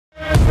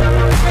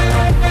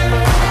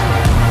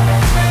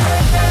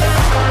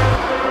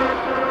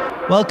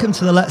Welcome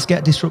to the Let's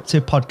Get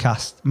Disruptive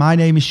podcast. My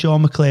name is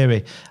Sean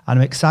McCleary, and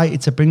I'm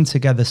excited to bring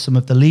together some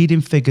of the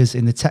leading figures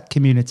in the tech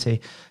community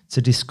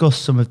to discuss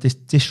some of the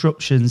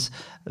disruptions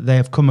they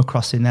have come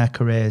across in their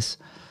careers.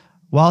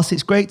 Whilst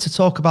it's great to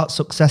talk about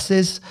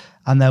successes,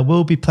 and there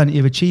will be plenty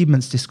of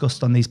achievements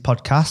discussed on these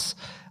podcasts,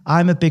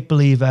 I'm a big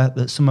believer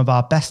that some of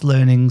our best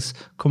learnings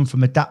come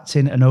from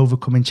adapting and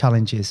overcoming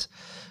challenges.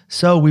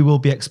 So we will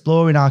be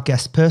exploring our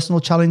guests'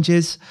 personal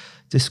challenges,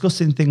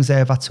 discussing things they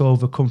have had to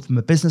overcome from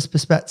a business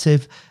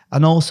perspective,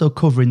 and also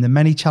covering the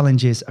many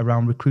challenges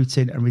around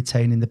recruiting and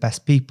retaining the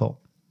best people.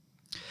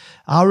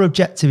 Our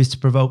objective is to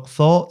provoke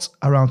thought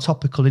around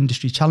topical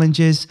industry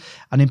challenges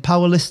and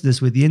empower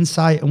listeners with the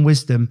insight and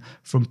wisdom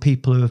from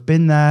people who have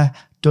been there,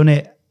 done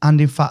it, and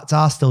in fact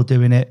are still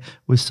doing it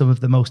with some of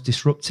the most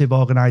disruptive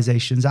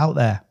organisations out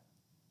there.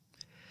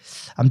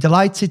 I'm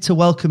delighted to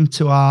welcome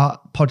to our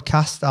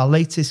podcast our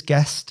latest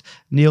guest,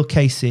 Neil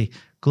Casey,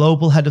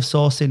 Global Head of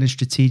Sourcing and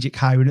Strategic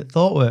Hiring at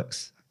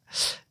ThoughtWorks.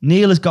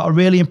 Neil has got a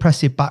really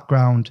impressive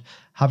background,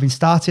 having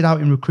started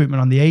out in recruitment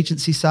on the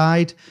agency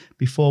side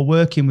before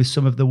working with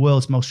some of the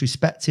world's most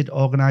respected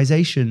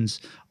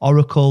organisations,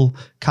 Oracle,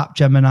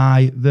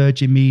 Capgemini,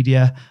 Virgin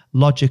Media,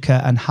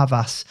 Logica and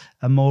Havas,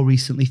 and more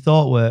recently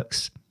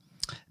ThoughtWorks.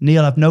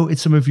 Neil, I've noted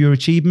some of your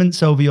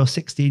achievements over your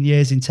 16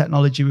 years in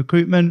technology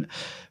recruitment,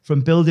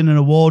 from building an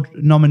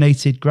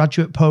award-nominated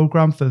graduate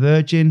programme for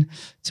Virgin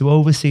to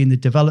overseeing the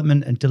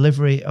development and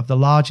delivery of the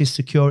largest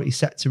security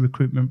sector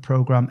recruitment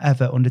programme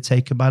ever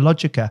undertaken by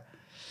Logica.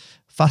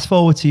 Fast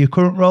forward to your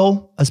current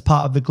role as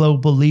part of the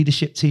global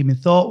leadership team in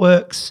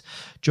ThoughtWorks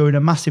during a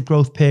massive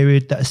growth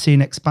period that has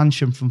seen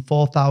expansion from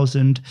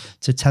 4,000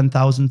 to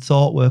 10,000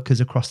 thought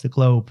workers across the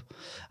globe.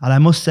 And I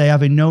must say,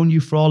 having known you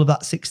for all of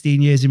that 16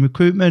 years in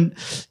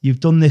recruitment, you've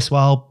done this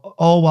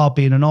all while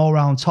being an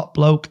all-round top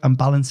bloke and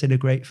balancing a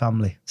great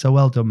family. So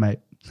well done, mate.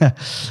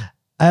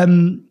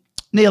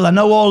 Neil, I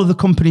know all of the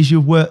companies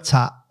you've worked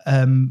at,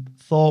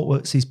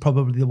 ThoughtWorks is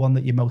probably the one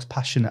that you're most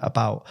passionate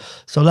about.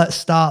 So let's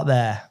start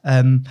there.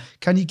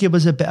 Can you give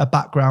us a bit of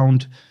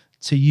background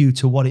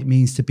to what it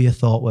means to be a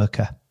thought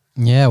worker?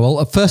 Yeah,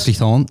 well, firstly,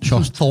 Sean.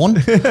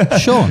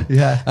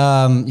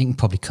 Yeah. You can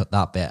probably cut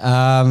that bit.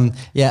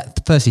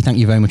 Firstly, thank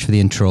you very much for the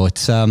intro.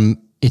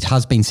 It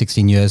has been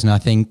 16 years, and I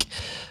think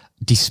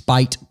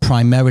despite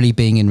primarily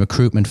being in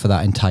recruitment for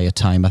that entire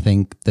time, I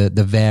think the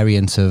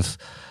variance of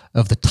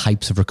the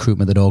types of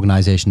recruitment that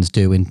organizations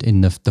do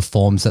in the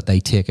forms that they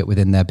take it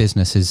within their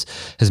business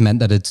has meant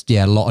that it's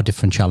a lot of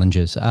different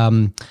challenges.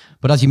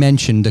 But as you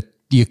mentioned,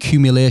 the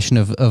accumulation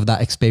of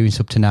that experience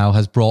up to now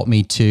has brought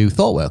me to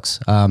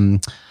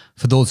ThoughtWorks.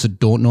 For those that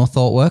don't know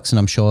ThoughtWorks, and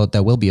I'm sure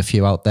there will be a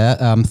few out there,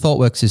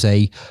 ThoughtWorks is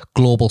a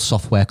global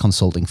software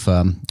consulting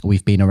firm.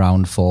 We've been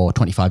around for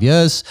 25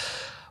 years.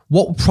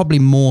 What we're probably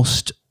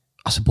most,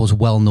 I suppose,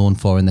 well known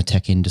for in the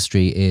tech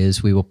industry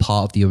is we were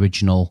part of the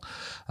original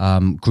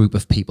group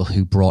of people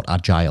who brought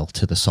Agile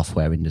to the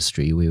software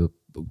industry. We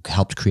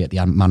helped create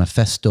the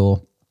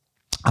manifesto.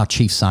 Our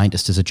chief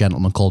scientist is a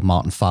gentleman called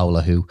Martin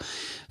Fowler, who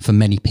for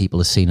many people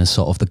is seen as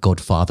sort of the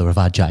godfather of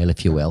Agile,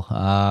 if you will.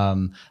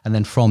 And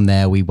then from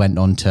there, we went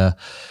on to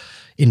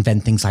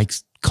invent things like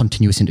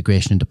continuous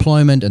integration and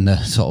deployment and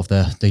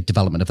the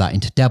development of that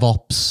into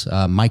DevOps,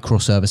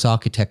 microservice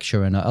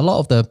architecture, and a lot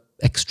of the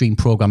extreme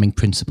programming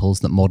principles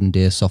that modern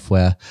day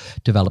software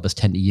developers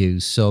tend to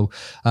use. So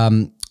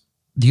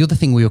the other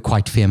thing we were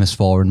quite famous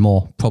for, and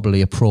more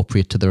probably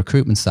appropriate to the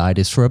recruitment side,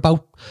 is for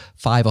about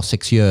 5 or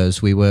 6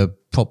 years, we were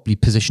probably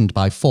positioned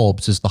by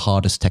Forbes as the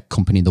hardest tech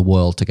company in the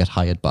world to get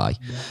hired by,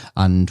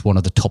 and one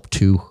of the top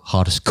 2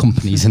 hardest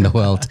companies in the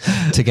world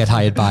to get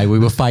hired by. We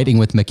were fighting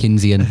with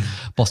McKinsey and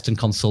Boston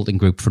Consulting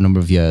Group for a number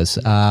of years.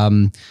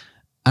 And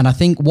I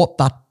think what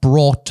that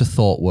brought to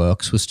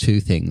ThoughtWorks was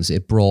 2 things.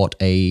 It brought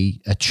a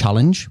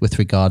challenge with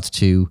regards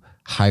to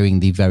hiring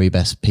the very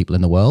best people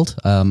in the world.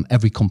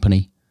 Every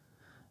company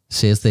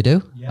says they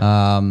do.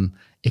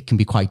 It can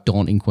be quite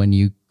daunting when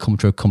you come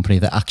to a company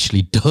that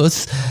actually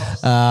does.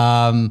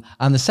 And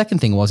the second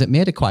thing was it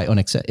made it quite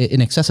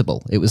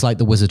inaccessible. It was like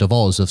the Wizard of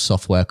Oz of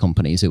software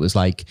companies. It was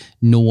like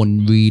no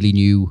one really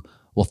knew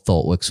what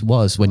ThoughtWorks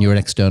was when you're an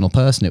external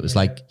person. It was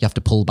like you have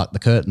to pull back the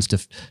curtains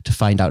to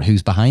find out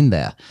who's behind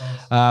there.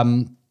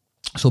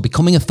 So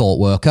becoming a thought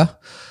worker,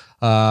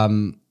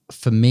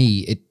 for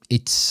me,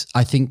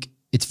 I think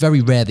it's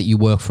very rare that you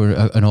work for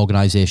an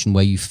organization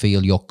where you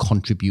feel you're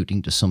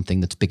contributing to something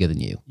that's bigger than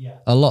you.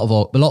 A lot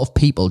of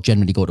people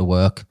generally go to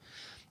work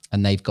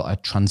and they've got a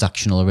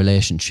transactional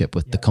relationship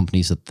with the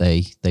companies that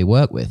they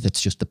work with.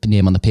 It's just the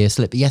name on the pay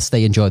slip. Yes,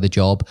 they enjoy the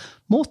job.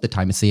 Most of the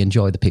time, they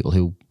enjoy the people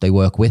who they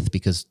work with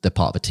because they're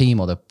part of a team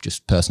or they're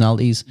just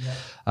personalities.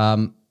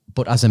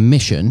 But as a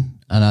mission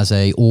and as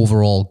a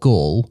overall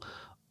goal,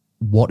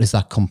 what is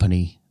that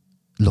company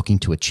looking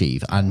to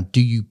achieve? And do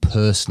you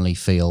personally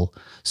feel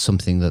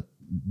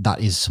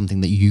that is something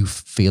that you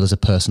feel as a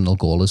personal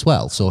goal as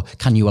well? So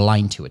can you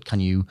align to it? Can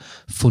you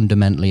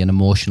fundamentally and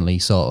emotionally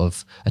sort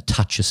of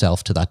attach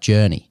yourself to that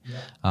journey?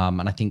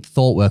 And I think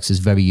ThoughtWorks is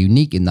very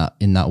unique in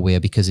that way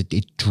because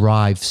it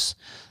drives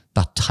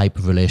that type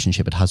of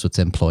relationship it has with its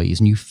employees,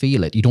 and you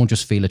feel it. You don't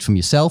just feel it from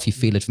yourself, you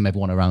feel it from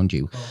everyone around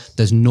you.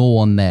 There's no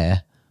one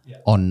there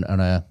on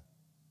a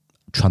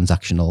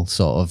transactional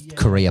sort of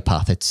career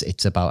path.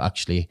 It's about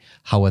actually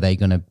how are they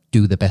going to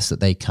do the best that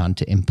they can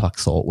to impact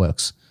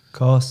ThoughtWorks. Of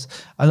course.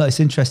 I know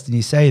it's interesting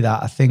you say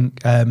that. I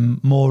think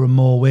more and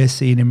more we're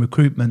seeing in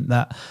recruitment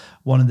that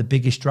one of the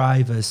biggest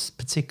drivers,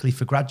 particularly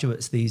for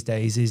graduates these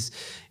days,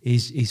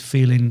 is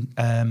feeling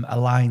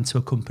aligned to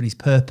a company's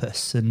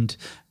purpose and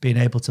being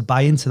able to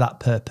buy into that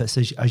purpose,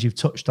 as you've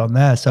touched on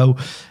there. So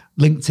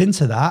linked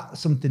into that,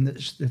 something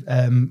that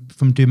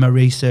from doing my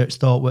research,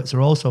 ThoughtWorks are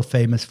also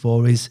famous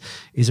for is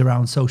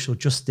around social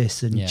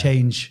justice and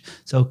change.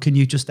 So can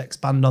you just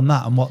expand on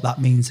that and what that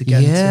means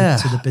again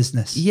to the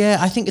business? Yeah,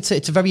 I think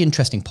it's a very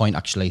interesting point,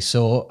 actually.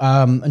 So,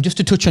 and just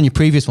to touch on your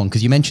previous one,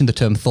 because you mentioned the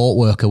term thought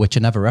worker, which I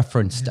never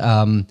referenced.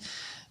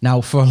 Now,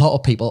 for a lot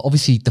of people,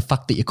 obviously the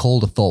fact that you're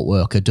called a thought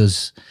worker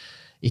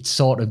it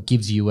sort of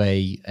gives you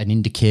an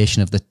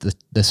indication of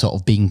the sort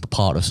of being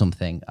part of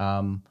something.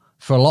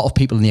 For a lot of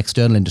people in the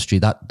external industry,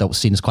 that was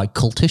seen as quite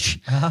cultish.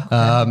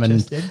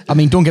 And I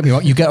mean, don't get me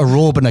wrong, you get a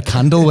robe and a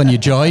candle when you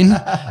join.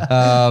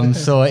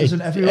 So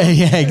Doesn't everyone?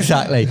 yeah,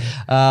 exactly.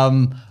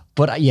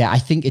 But yeah, I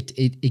think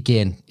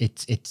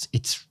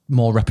it's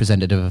more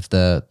representative of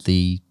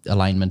the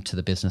alignment to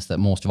the business that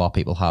most of our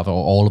people have, or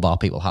all of our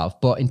people have.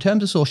 But in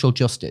terms of social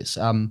justice,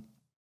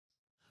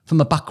 from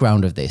the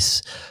background of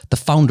this, the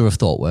founder of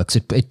ThoughtWorks,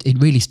 it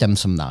really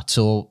stems from that.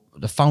 So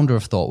the founder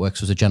of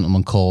ThoughtWorks was a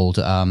gentleman called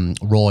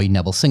Roy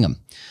Neville Singham,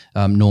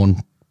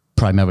 known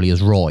primarily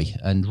as Roy.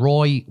 And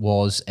Roy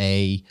is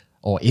a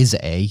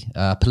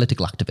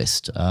political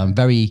activist,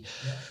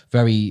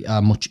 very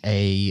much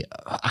a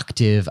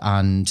active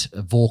and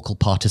vocal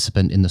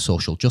participant in the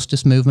social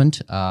justice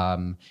movement.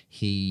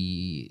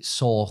 He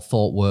saw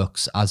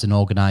ThoughtWorks as an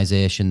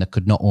organization that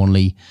could not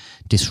only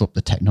disrupt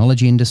the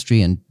technology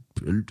industry and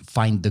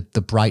find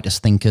the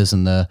brightest thinkers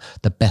and the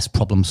best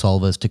problem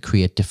solvers to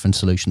create different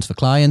solutions for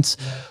clients,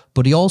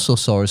 but he also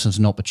saw us as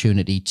an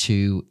opportunity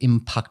to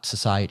impact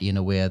society in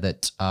a way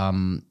that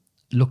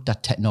looked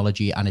at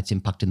technology and its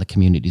impact in the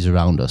communities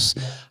around us.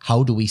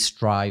 How do we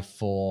strive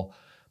for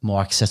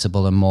more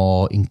accessible and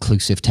more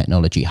inclusive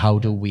technology? How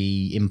do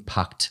we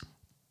impact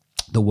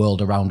the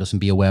world around us and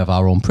be aware of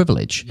our own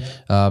privilege?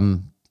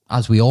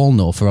 As we all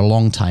know, for a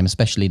long time,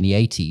 especially in the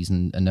 80s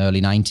and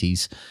early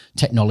 90s,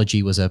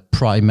 technology was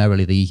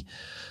primarily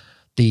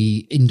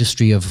the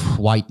industry of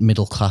white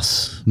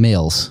middle-class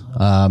males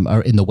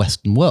in the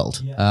Western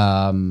world.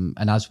 And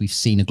as we've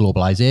seen a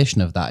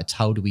globalization of that, it's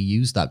how do we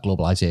use that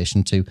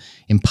globalization to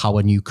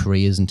empower new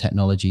careers and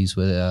technologies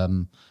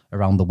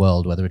around the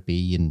world, whether it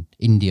be in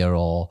India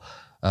or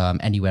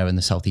anywhere in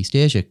the Southeast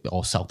Asia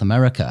or South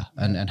America,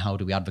 and how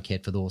do we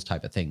advocate for those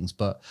type of things?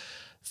 But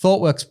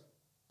ThoughtWorks,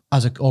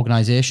 as an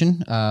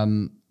organization,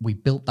 we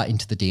built that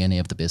into the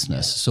DNA of the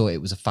business. So it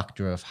was a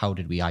factor of how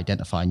did we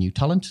identify new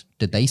talent?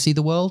 Did they see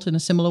the world in a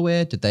similar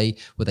way?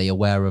 Were they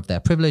aware of their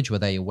privilege? Were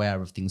they aware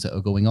of things that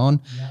are going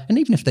on? And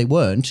even if they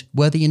weren't,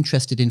 were they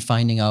interested in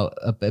finding out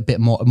a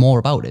bit more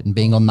about it and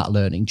being on that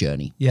learning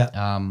journey?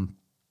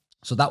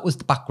 So that was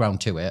the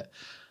background to it.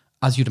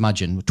 As you'd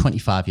imagine, we're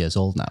 25 years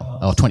old now,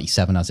 or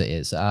 27 as it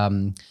is.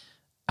 And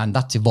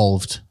that's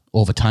evolved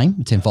over time.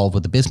 It's involved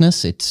with the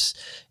business.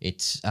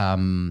 It's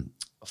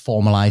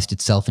formalized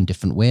itself in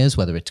different ways,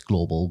 whether it's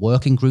global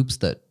working groups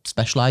that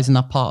specialize in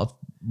that part of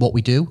what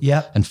we do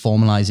and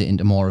formalize it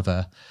into more of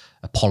a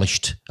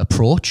polished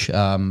approach.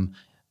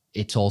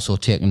 It's also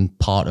taken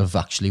part of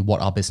actually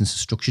what our business is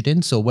structured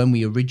in. So when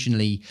we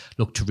originally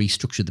looked to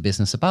restructure the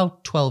business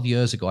about 12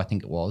 years ago, I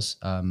think it was,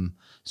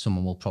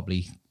 someone will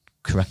probably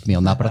correct me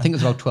on that, but I think it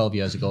was about 12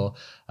 years ago,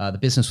 the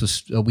business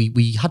was,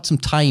 we had some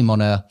time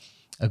on a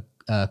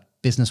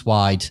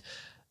business-wide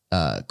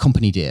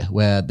company day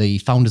where the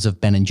founders of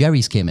Ben &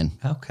 Jerry's came in.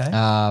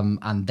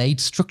 And they'd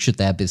structured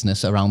their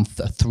business around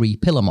a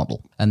 3-pillar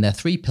model. And their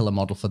 3-pillar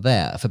model for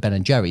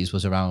Ben & Jerry's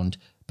was around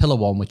pillar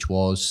 1, which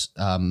was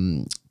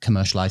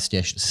commercialized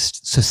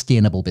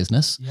sustainable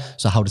business.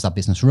 So how does that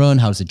business run?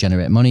 How does it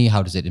generate money?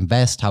 How does it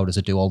invest? How does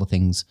it do all the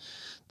things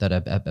that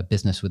a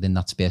business within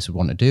that space would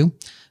want to do?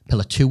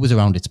 Pillar 2 was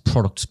around its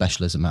product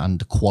specialism and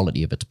the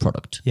quality of its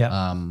product.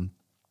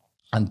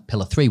 And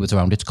pillar 3 was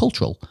around its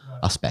cultural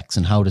aspects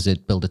and how does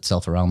it build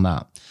itself around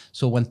that.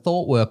 So when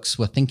ThoughtWorks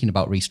were thinking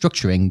about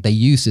restructuring, they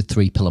used the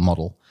 3-pillar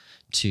model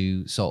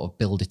to sort of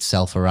build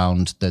itself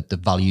around the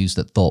values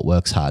that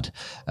ThoughtWorks had.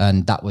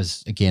 And that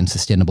was, again,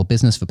 sustainable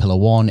business for pillar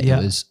 1. It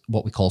was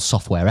what we call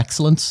software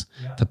excellence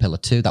for pillar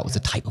 2. That was the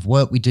type of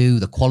work we do,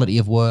 the quality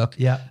of work,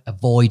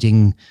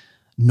 avoiding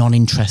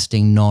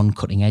non-interesting,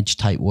 non-cutting edge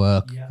type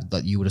work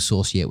that you would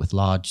associate with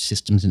large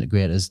systems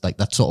integrators. Like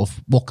that sort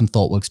of, what can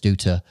ThoughtWorks do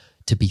to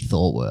be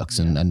ThoughtWorks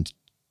and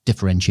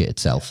differentiate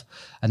itself?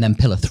 And then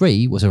pillar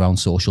 3 was around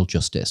social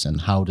justice,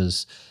 and how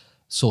does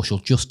social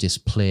justice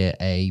play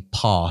a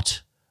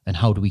part, and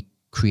how do we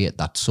create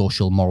that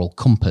social moral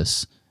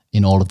compass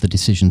in all of the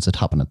decisions that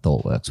happen at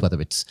ThoughtWorks,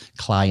 whether it's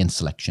client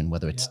selection,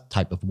 whether it's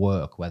type of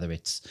work, whether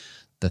it's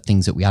the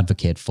things that we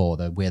advocate for,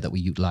 the way that we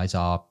utilize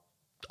our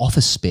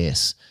office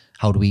space?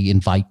 How do we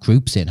invite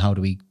groups in? How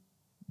do we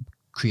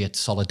create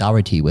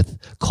solidarity with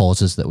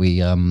causes that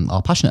we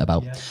are passionate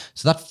about? Yeah.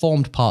 So that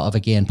formed part of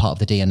the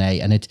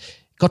DNA. And it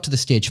got to the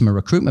stage from a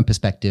recruitment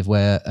perspective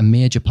where a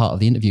major part of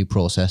the interview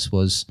process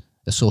was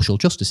a social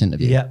justice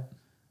interview. Yeah.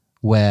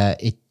 Where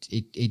it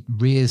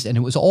raised, and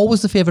it was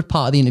always the favorite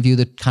part of the interview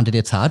that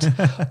candidates had,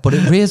 but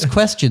it raised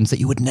questions that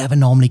you would never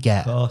normally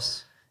get. Of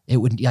course. It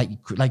would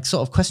like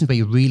sort of questions where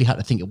you really had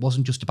to think. It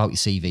wasn't just about your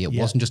CV. It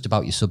wasn't just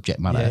about your subject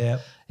matter. Yeah.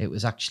 It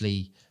was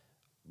actually,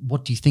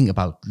 what do you think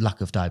about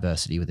lack of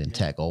diversity within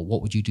tech, or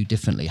what would you do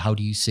differently? How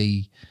do you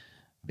see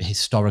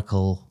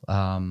historical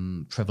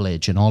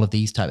privilege and all of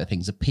these type of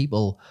things that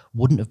people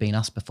wouldn't have been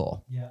asked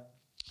before? Yeah.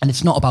 And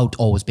it's not about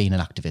always being an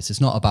activist. It's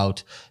not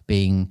about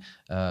being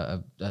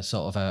a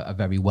sort of a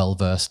very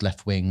well-versed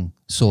left-wing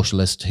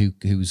socialist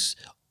who's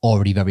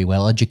already very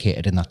well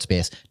educated in that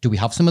space. Do we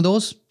have some of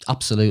those?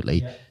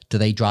 Absolutely. Yeah. Do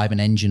they drive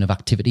an engine of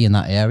activity in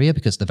that area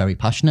because they're very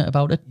passionate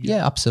about it?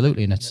 Yeah,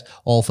 absolutely. And it's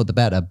all for the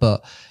better.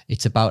 But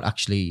it's about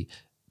actually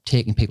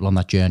taking people on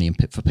that journey and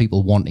for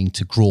people wanting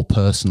to grow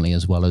personally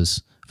as well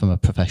as from a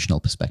professional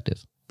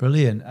perspective.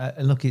 Brilliant.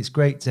 And look, it's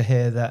great to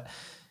hear that,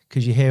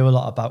 because you hear a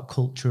lot about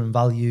culture and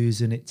values,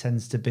 and it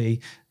tends to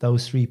be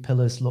those 3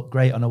 pillars look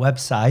great on a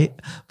website,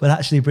 but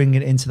actually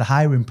bringing it into the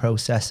hiring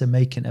process and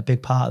making it a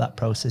big part of that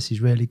process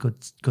is really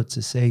good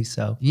to see.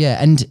 So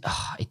yeah, and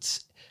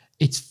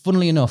it's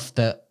funnily enough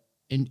that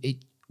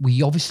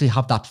we obviously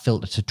have that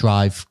filter to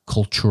drive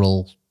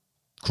cultural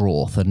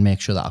growth and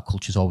make sure that our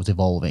culture is always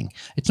evolving.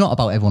 It's not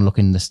about everyone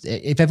looking this.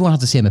 If everyone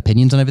has the same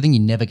opinions on everything, you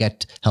never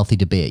get healthy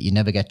debate. You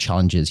never get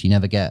challenges. You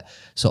never get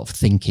sort of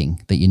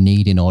thinking that you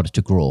need in order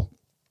to grow.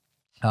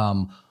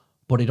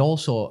 But it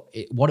also,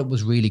 what it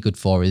was really good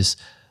for is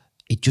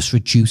it just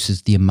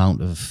reduces the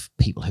amount of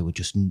people who were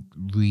just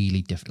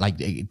really different, like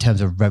in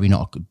terms of very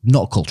not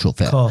a cultural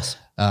fit. Of course.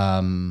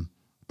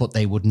 But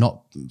they would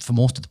not, for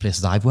most of the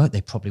places I've worked,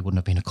 they probably wouldn't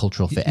have been a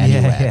cultural fit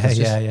anywhere.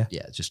 Yeah,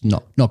 it's just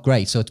not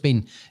great. So it's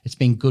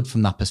been good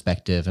from that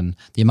perspective, and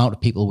the amount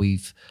of people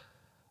we've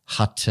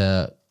had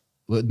to,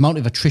 the amount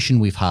of attrition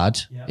we've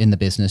had in the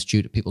business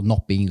due to people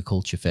not being a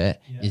culture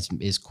fit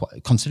is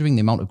quite, considering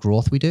the amount of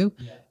growth we do,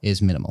 is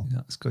minimal.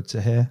 That's good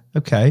to hear.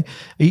 Okay.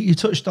 You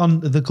touched on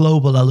the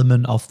global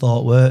element of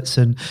ThoughtWorks,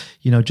 and,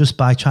 just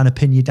by trying to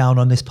pin you down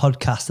on this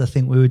podcast, I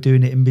think we were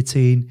doing it in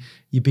between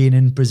you being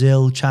in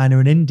Brazil, China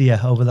and India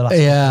over the last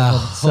couple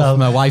of months. So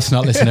my wife's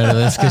not listening to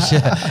this because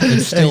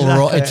it's still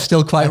raw. It's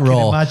still quite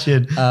raw. I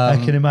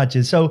can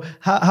imagine. So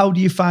how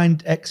do you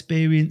find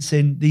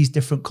experiencing these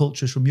different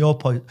cultures from your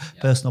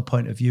personal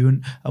point of view,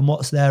 and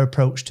what's their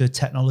approach to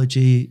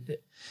technology?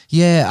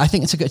 Yeah, I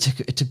think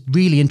it's a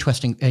really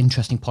interesting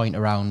point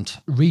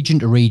around region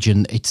to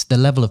region. It's the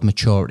level of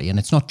maturity, and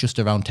it's not just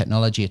around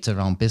technology. It's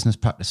around business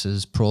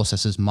practices,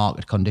 processes,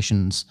 market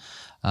conditions.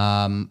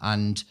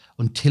 And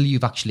until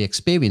you've actually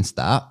experienced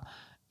that,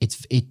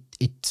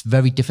 it's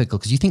very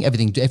difficult, because you think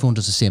everyone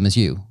does the same as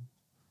you.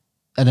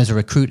 And as a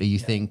recruiter, you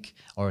think,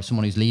 or as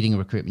someone who's leading a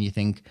recruitment, you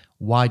think,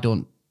 why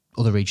don't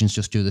other regions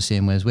just do the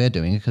same way as we're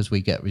doing it? Because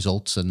we get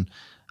results, and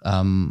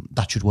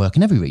that should work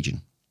in every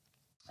region.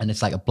 And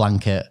it's like a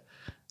blanket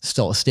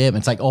sort of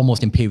statement. It's like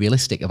almost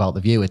imperialistic about the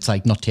view. It's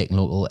like not taking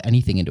local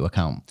anything into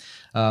account.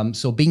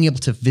 So being able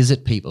to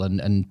visit people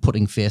and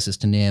putting faces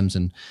to names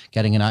and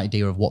getting an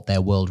idea of what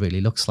their world really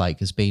looks like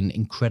has been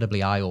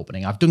incredibly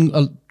eye-opening. I've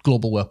done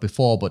global work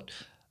before, but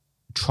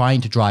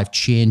trying to drive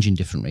change in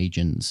different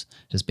regions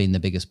has been the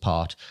biggest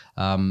part.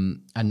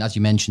 And as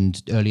you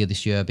mentioned earlier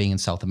this year, being in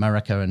South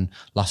America, and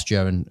last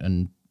year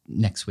and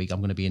next week I'm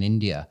going to be in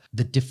India,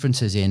 the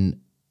differences in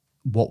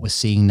what we're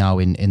seeing now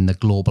in the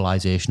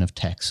globalization of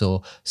tech.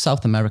 So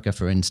South America,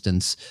 for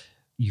instance,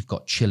 you've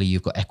got Chile,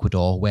 you've got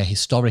Ecuador, where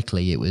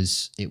historically it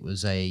was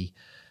a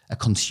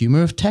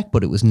consumer of tech,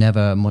 but it was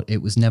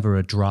never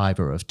a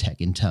driver of tech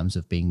in terms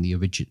of being the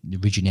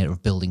originator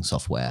of building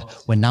software.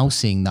 We're now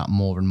seeing that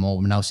more and more.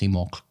 We're now seeing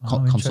more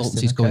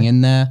consultancies going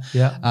in there.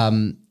 Yeah.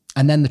 And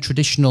then the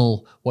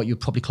traditional, what you'd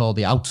probably call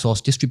the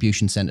outsourced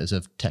distribution centers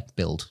of tech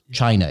build,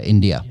 China,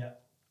 India. Yeah.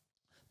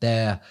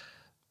 They're,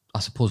 I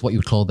suppose, what you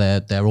would call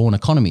their own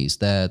economies,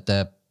 their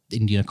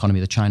Indian economy,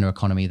 the China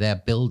economy. They're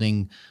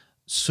building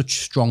such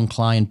strong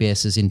client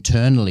bases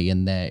internally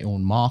in their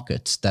own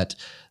markets that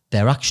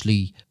they're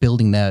actually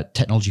building their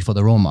technology for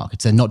their own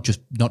markets. They're not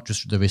just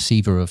the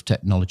receiver of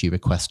technology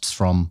requests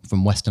from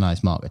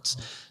westernized markets.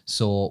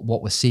 So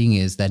what we're seeing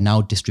is they're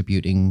now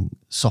distributing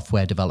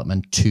software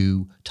development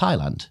to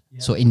Thailand.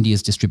 Yeah. So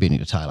India's distributing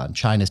to Thailand,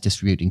 China's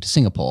distributing to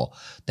Singapore.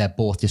 They're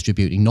both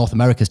distributing, North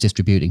America's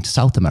distributing to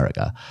South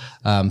America.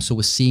 So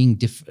we're seeing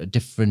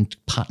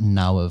different pattern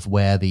now of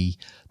where the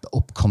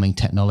upcoming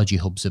technology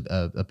hubs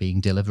are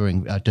being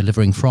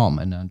delivering from.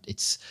 And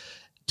it's,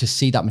 to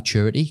see that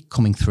maturity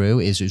coming through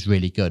is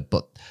really good.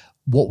 But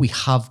what we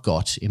have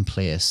got in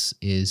place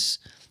is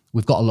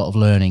we've got a lot of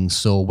learnings.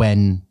 So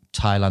when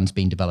Thailand's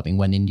been developing,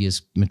 when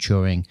India's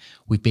maturing,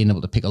 we've been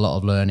able to pick a lot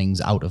of learnings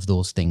out of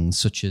those things,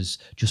 such as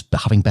just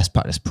having best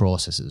practice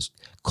processes,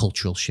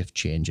 cultural shift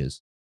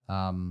changes.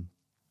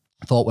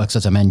 ThoughtWorks,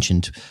 as I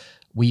mentioned,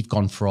 we've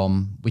gone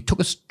from, it took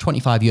us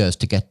 25 years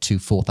to get to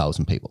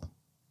 4,000 people.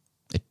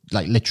 It,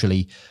 like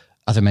literally,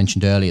 as I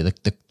mentioned earlier,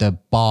 the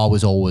bar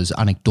was always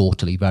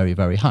anecdotally very,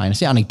 very high. And I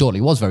say anecdotally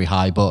it was very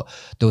high, but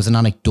there was an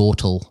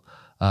anecdotal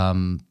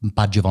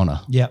badge of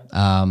honor. Yeah.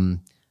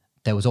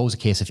 There was always a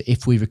case of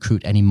if we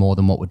recruit any more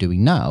than what we're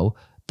doing now,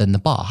 then the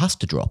bar has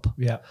to drop.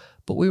 Yeah.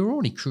 But we were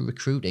only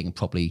recruiting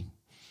probably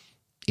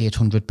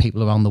 800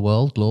 people around the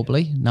world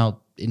globally. Now,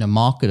 in a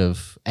market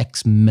of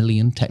X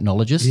million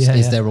technologists,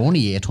 is there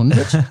only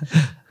 800?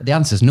 The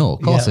answer is no,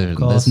 of course there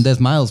isn't. There's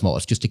miles more.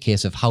 It's just a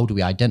case of how do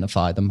we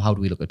identify them? How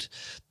do we look at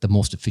the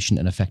most efficient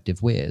and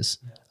effective ways?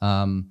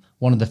 One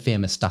of the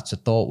famous stats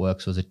at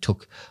ThoughtWorks was it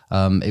took,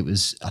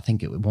 I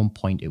think at one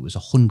point it was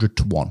 100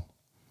 to 1.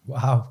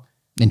 Wow.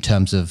 In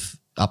terms of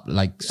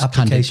applications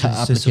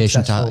to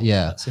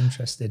that's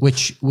interesting.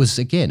 Which was,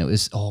 again, it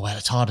was,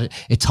 it's harder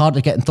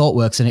to get in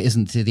ThoughtWorks than it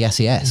isn't to the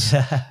SES.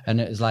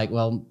 And it was like,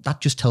 well,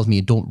 that just tells me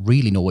you don't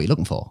really know what you're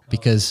looking for,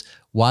 because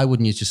why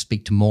wouldn't you just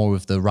speak to more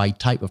of the right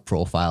type of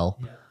profile?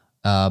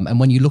 And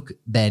when you look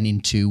then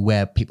into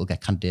where people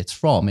get candidates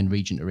from in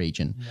region to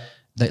region,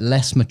 the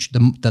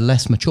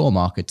less mature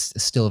markets are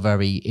still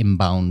very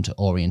inbound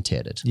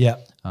orientated.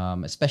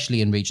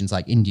 Especially in regions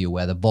like India,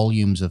 where the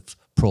volumes of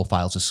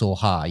profiles are so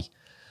high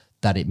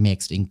that it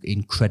makes it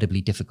incredibly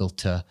difficult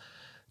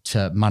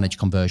to manage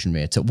conversion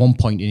rates. At one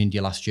point in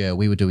India last year,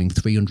 we were doing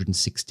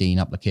 316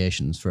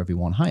 applications for every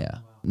one hire.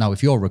 Wow. Now,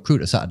 if you're a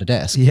recruiter sat at a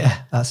desk,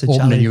 that's a opening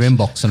challenge. your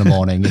inbox in the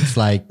morning, it's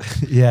like,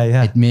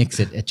 it makes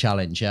it a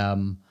challenge.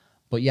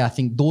 But yeah, I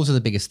think those are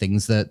the biggest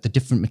things, the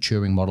different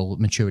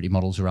maturity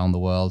models around the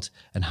world,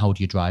 and how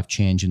do you drive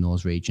change in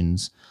those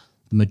regions.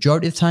 The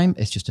majority of the time,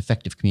 it's just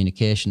effective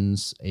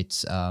communications.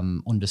 It's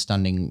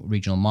understanding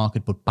regional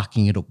market, but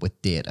backing it up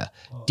with data.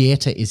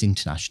 Data is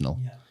international.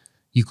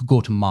 You could go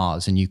to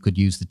Mars and you could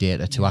use the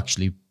data to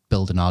actually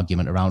build an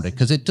argument around it,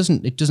 because it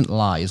doesn't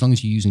lie. As long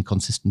as you're using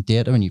consistent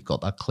data and you've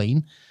got that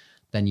clean,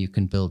 then you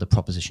can build a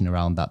proposition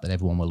around that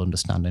everyone will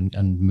understand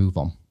and move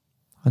on.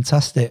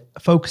 Fantastic.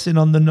 Focusing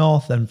on the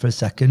north then for a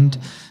second,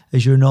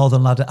 as you're a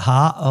northern lad at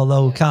heart,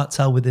 although we can't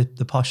tell with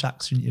the posh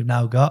accent you've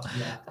now got,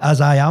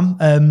 as I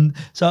am.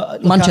 So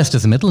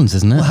Manchester's the Midlands,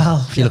 isn't it?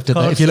 Well, if you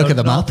look at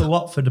the map,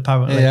 Watford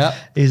apparently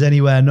is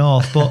anywhere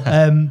north. But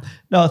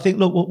no, I think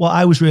what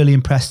I was really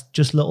impressed,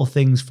 just little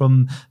things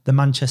from the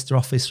Manchester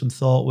office from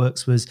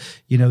ThoughtWorks was,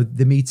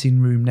 the meeting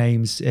room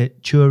names,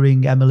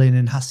 Turing, Emmeline,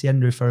 and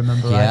Hacienda, if I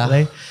remember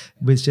rightly,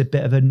 with a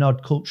bit of a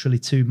nod culturally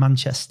to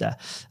Manchester.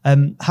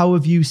 How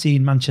have you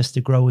seen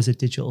Manchester grow as a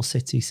digital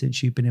city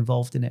since you've been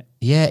involved in it?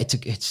 Yeah,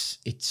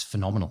 it's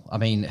phenomenal. I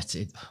mean,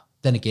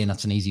 then again,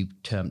 that's an easy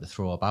term to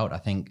throw about. I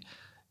think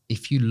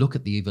if you look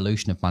at the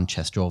evolution of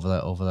Manchester over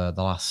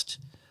the last,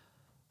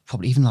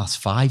 probably even the last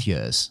 5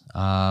 years.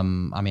 I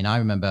mean, I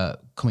remember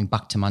coming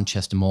back to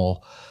Manchester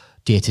more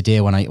day to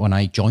day when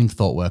I joined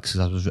ThoughtWorks,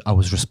 because I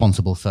was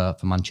responsible for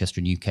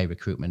Manchester and UK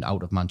recruitment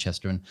out of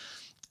Manchester, and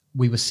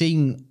we were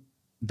seeing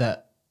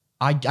that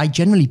I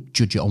generally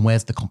judge it on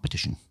where's the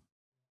competition.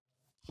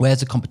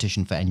 Where's the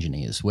competition for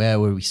engineers? Where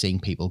were we seeing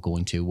people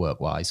going to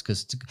work-wise?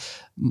 Because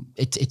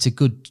it's a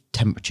good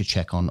temperature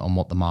check on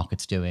what the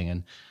market's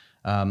doing.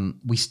 And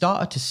we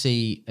started to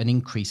see an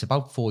increase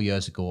about 4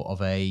 years ago of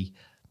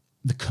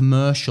the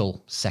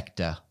commercial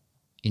sector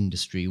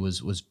industry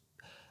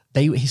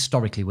they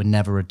historically were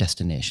never a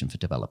destination for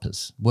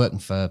developers. Working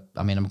for,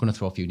 I mean, I'm going to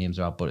throw a few names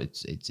out, but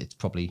it's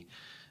probably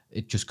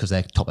just because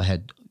they're top of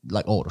head,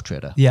 like Auto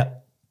Trader.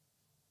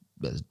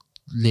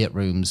 Late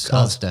Rooms,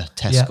 Asda,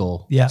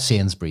 Tesco,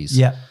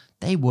 Sainsbury's.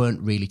 They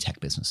weren't really tech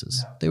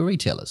businesses. They were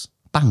retailers.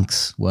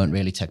 Banks weren't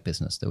really tech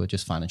business. They were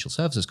just financial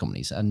services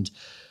companies. And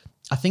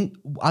I think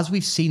as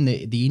we've seen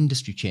the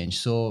industry change,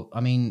 so, I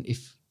mean,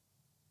 if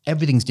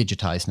everything's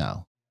digitized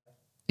now,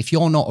 if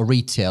you're not a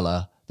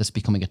retailer that's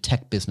becoming a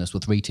tech business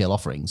with retail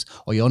offerings,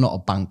 or you're not a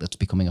bank that's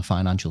becoming a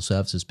financial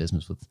services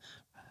business with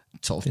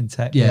sort of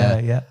fintech,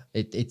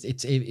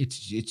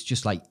 it's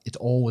just like it's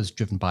always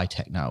driven by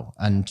tech now.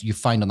 And you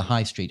find on the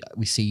high street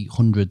we see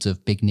hundreds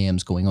of big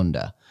names going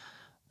under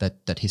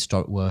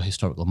that were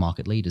historical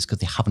market leaders because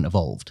they haven't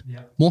evolved.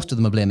 Most of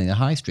them are blaming the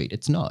high street.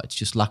 It's not. It's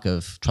just lack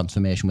of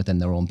transformation within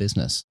their own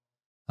business.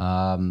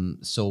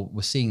 So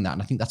we're seeing that,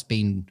 and I think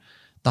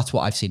that's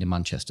what I've seen in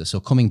Manchester. So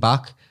coming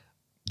back,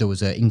 there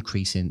was an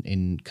increase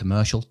in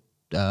commercial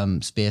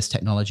space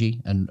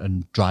technology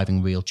and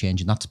driving real change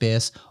in that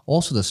space.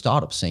 Also the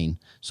startup scene,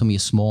 some of your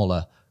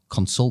smaller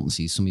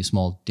consultancies, some of your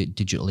small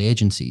digital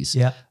agencies,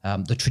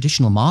 the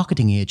traditional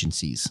marketing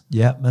agencies.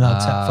 They're now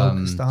tech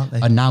focused, aren't they?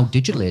 Are now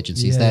digital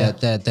agencies.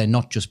 They're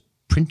not just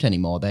print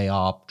anymore. They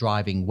are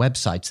driving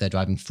websites, they're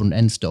driving front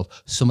end stuff.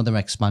 Some of them are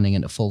expanding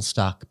into full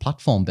stack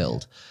platform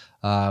build.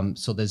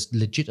 So there's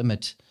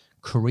legitimate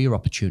career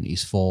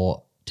opportunities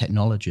for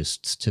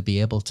technologists to be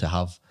able to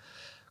have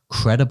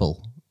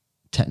credible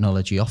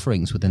technology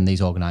offerings within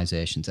these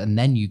organizations. And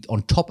then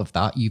on top of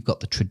that, you've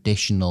got the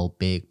traditional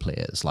big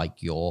players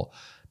like your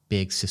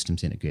big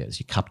systems integrators,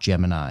 your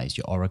Capgeminis,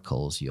 your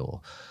Oracles,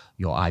 your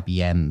your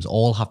IBMs,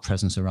 all have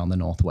presence around the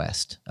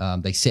Northwest.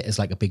 They sit as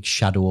like a big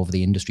shadow over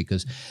the industry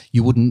because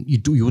you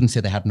wouldn't say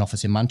they had an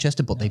office in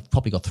Manchester, but they've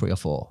probably got 3 or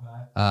 4.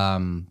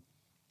 Right.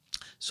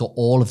 So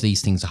all of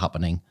these things are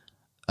happening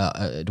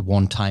at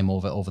one time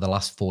over the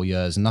last 4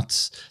 years, and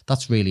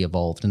that's really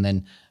evolved. And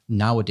then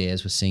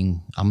nowadays we're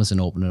seeing Amazon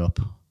opening up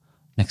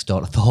next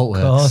door to ThoughtWorks.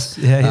 Of course.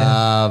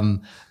 Yeah.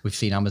 We've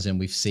seen Amazon,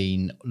 we've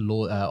seen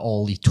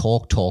all the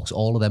talks,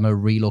 all of them are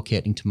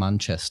relocating to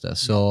Manchester.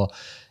 So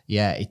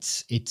yeah,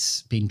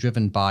 it's been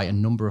driven by a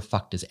number of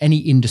factors. Any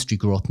industry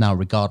growth now,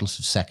 regardless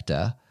of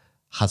sector,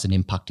 has an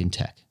impact in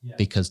tech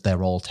because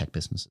they're all tech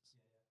businesses.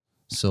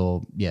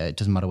 So yeah, it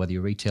doesn't matter whether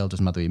you're retail,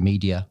 doesn't matter whether you're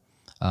media,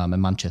 and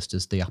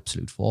Manchester's the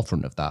absolute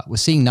forefront of that. We're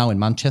seeing now in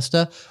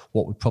Manchester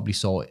what we probably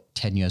saw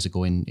 10 years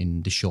ago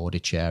in the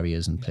Shoreditch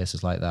areas and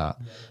places like that.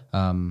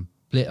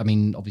 I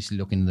mean, obviously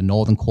looking in the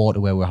northern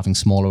quarter where we're having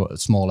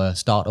smaller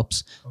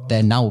startups,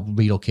 they're now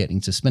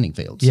relocating to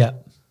Spinningfields.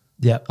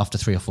 Yeah. After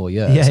 3 or 4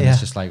 years. Yeah, and it's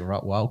just like,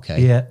 wow, okay.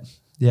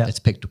 Yeah. It's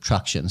picked up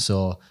traction.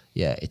 So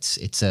yeah,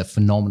 it's a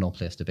phenomenal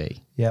place to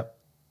be. Yeah.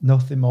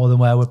 Nothing more than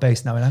where we're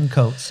based now in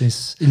Ancoats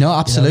is,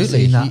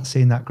 absolutely.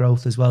 Seeing that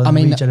growth as well, and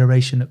the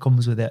regeneration that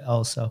comes with it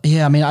also.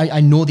 Yeah, I mean,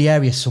 I know the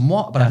area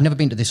somewhat, but I've never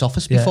been to this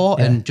office before,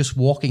 and just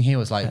walking here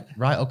was like,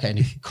 right, okay.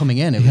 And coming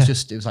in, it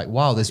was like,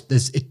 wow, there's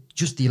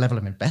just the level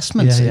of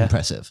investment's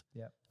impressive.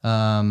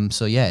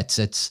 So yeah,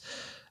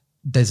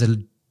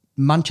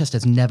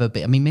 Manchester's never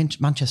been. I mean,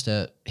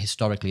 Manchester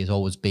historically has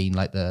always been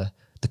like the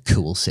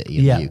cool city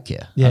in the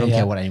UK. I don't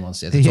care what anyone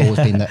says. It's always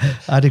been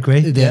I'd agree.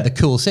 The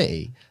cool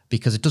city.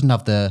 Because it doesn't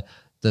have the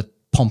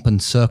pomp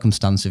and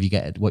circumstance of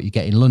what you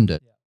get in London.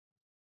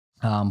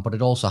 But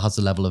it also has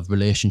the level of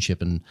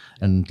relationship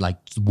and like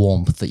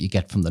warmth that you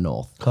get from the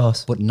north. Of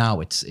course. But now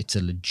it's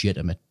a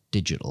legitimate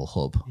digital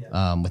hub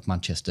with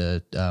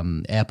Manchester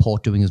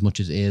airport doing as much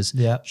as it is.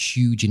 Yeah.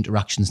 Huge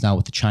interactions now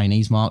with the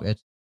Chinese market.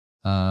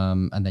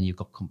 And then you've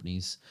got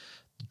companies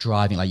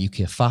driving like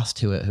UK Fast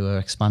who are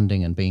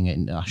expanding and being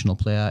an international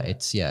player.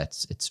 It's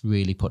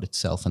really put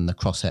itself in the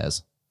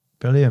crosshairs.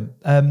 Brilliant.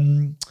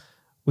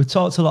 We've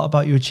talked a lot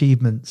about your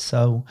achievements.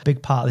 So a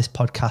big part of this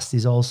podcast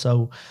is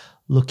also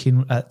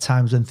looking at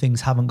times when things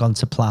haven't gone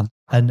to plan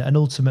and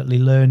ultimately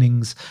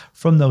learnings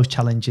from those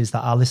challenges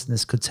that our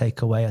listeners could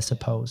take away, I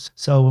suppose.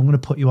 So I'm going to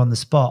put you on the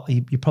spot.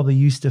 You're probably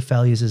used to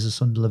failures as a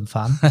Sunderland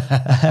fan,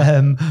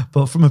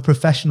 but from a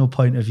professional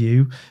point of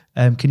view,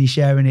 can you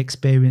share any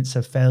experience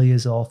of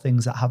failures or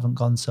things that haven't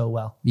gone so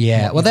well?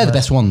 Yeah, well, they're the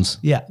best ones.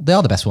 Yeah, they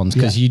are the best ones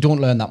because you don't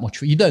learn that much.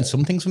 You learn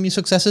some things from your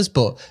successes,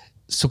 but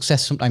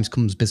success sometimes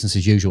comes business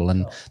as usual,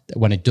 and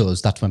when it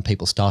does, that's when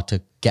people start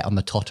to get on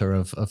the totter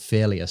of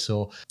failure.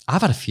 So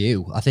I've had a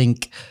few. I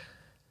think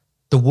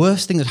the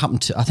worst thing that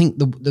happened to, I think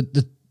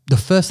the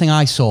first thing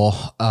I saw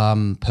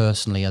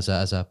personally as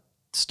a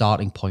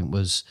starting point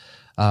was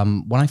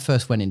when I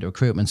first went into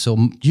recruitment. So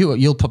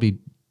you'll probably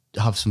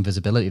have some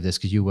visibility of this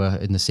because you were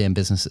in the same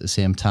business at the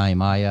same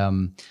time.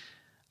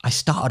 I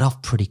started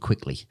off pretty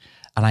quickly.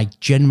 And I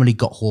generally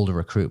got hold of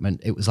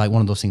recruitment. It was like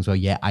one of those things where,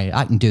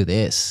 I can do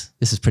this.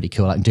 This is pretty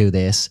cool. I can do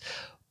this.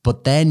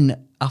 But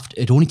then after,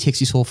 it only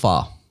takes you so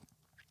far.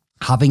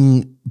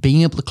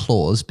 Being able to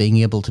close, being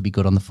able to be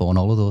good on the phone,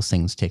 all of those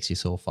things takes you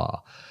so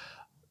far.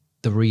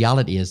 The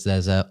reality is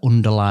there's a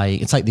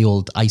underlying, it's like the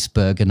old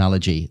iceberg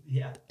analogy.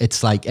 Yeah.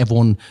 It's like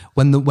when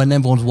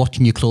everyone's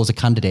watching you close a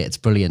candidate, it's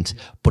brilliant,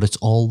 but it's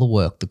all the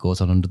work that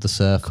goes on under the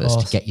surface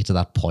to get you to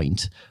that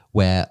point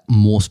where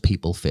most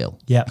people fail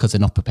because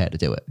they're not prepared to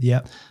do it.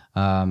 Yeah.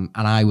 And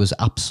I was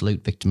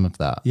absolute victim of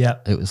that. Yeah.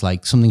 It was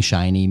like something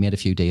shiny, made a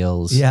few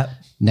deals. Yeah.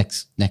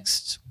 Next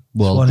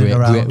world,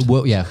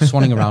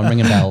 swanning around,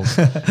 ringing bells.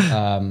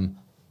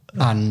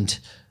 And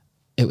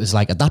it was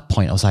like, at that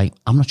point, I was like,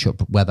 I'm not sure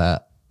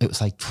whether it was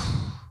like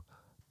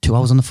 2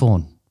 hours on the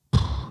phone.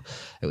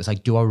 It was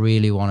like, do I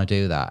really want to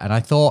do that? And I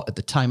thought at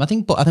the time, I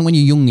think when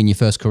you're young in your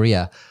first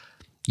career,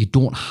 you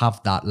don't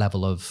have that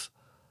level of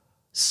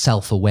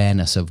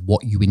self-awareness of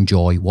what you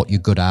enjoy, what you're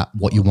good at,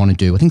 what you want to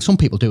do. I think some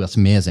people do. That's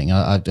amazing.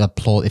 I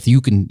applaud if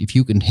you can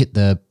hit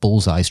the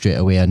bullseye straight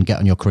away and get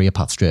on your career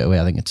path straight away.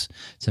 I think it's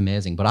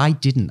amazing. But I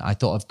didn't. I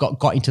thought I've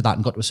got into that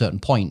and got to a certain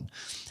point.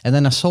 And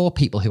then I saw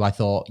people who I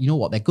thought, you know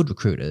what, they're good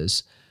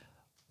recruiters,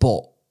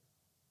 but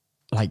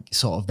like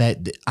sort of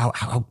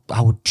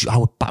I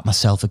would bat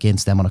myself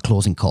against them on a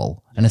closing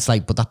call. And it's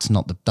like, but that's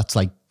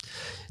like,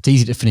 it's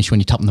easy to finish when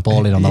you're tapping the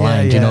ball in on the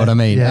line. Do you know what I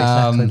mean?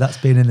 Yeah, exactly. That's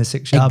been in the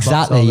 6-yard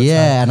box all the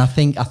time. And I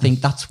think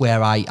that's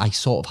where I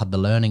sort of had the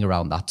learning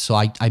around that. So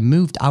I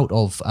moved out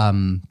of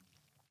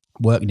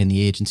working in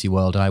the agency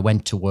world and I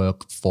went to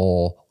work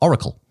for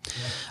Oracle.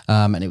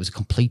 And it was a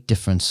complete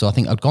difference. So I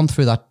think I'd gone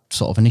through that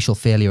sort of initial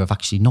failure of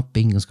actually not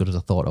being as good as I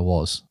thought I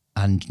was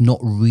and not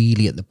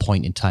really at the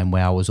point in time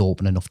where I was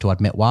open enough to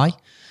admit why.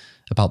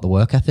 About the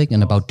work ethic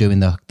and about doing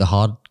the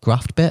hard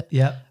graft bit.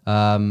 Yeah.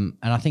 And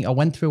I think I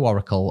went through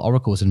Oracle.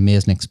 Oracle was an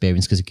amazing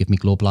experience because it gave me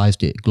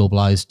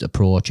globalized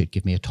approach. It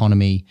gave me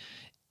autonomy.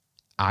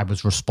 I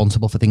was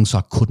responsible for things, so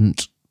I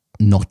couldn't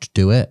not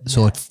do it.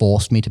 So it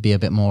forced me to be a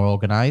bit more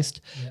organized.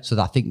 So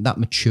that, I think that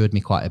matured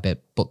me quite a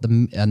bit.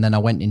 And then I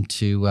went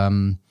into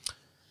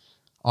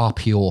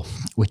RPO,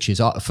 which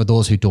is, for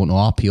those who don't know,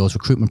 RPO is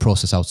recruitment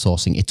process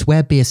outsourcing. It's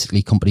where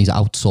basically companies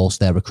outsource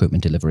their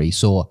recruitment delivery.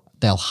 So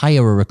they'll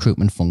hire a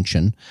recruitment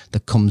function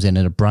that comes in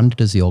and are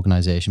branded as the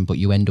organization, but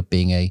you end up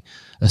being a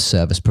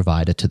service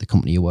provider to the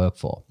company you work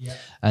for.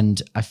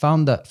 And I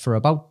found that for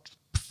about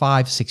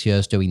 5-6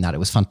 years doing that, it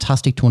was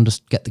fantastic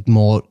to get the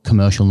more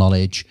commercial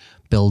knowledge,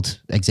 build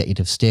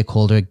executive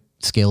stakeholder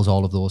skills,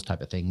 all of those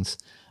type of things.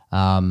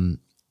 And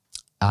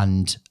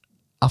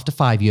after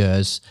 5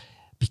 years,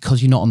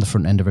 because you're not on the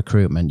front end of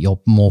recruitment, you're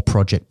more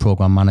project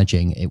program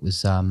managing. It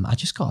was, I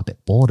just got a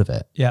bit bored of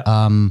it.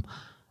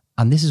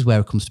 And this is where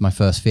it comes to my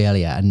first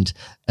failure. And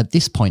at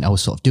this point, I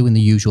was sort of doing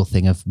the usual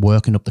thing of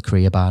working up the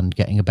career band,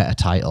 getting a better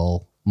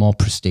title, more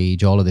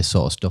prestige, all of this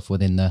sort of stuff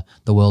within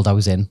the world I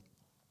was in.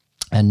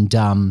 And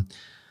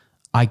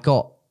I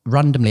got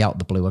randomly out of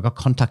the blue, I got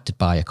contacted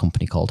by a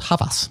company called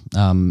Havas.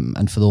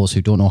 And for those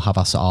who don't know,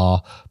 Havas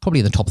are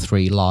probably the top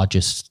 3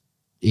 largest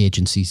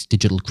agencies,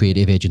 digital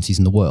creative agencies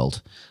in the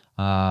world.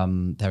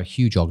 They're a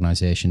huge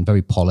organization,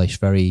 very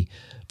polished, very,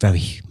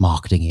 very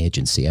marketing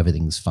agency.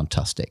 Everything's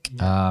fantastic.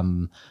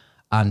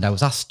 And I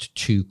was asked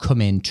to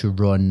come in to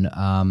run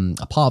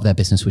a part of their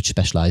business which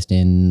specialized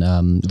in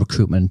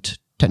recruitment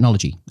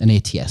technology, an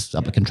ATS,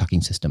 applicant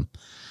tracking system.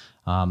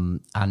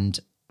 And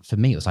for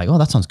me, it was like, oh,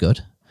 that sounds good.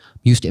 I'm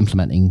used to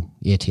implementing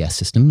ATS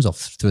systems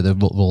through the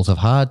roles I've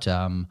had.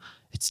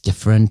 It's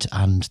different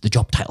and the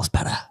job title's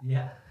better.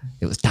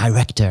 It was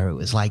director. It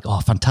was like, oh,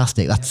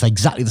 fantastic. That's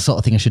exactly the sort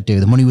of thing I should do.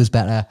 The money was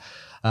better.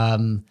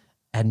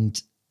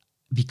 And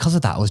because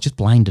of that, I was just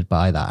blinded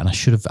by that. And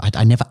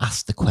I never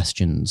asked the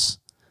questions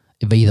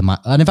of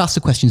I never asked the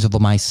questions of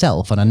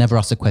myself, and I never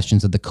asked the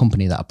questions of the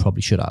company that I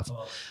probably should have.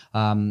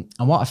 And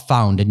what I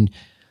found, and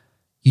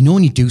you know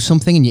when you do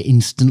something and you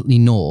instantly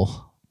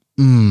know,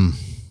 I'm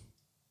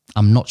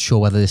not sure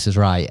whether this is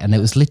right. And it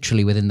was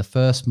literally within the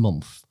first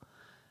month,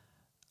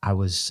 I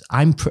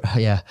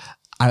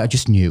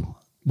just knew.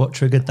 What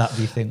triggered that,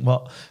 do you think?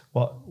 What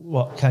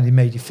kind of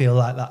made you feel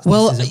like that?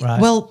 Well, this isn't right?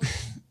 Well,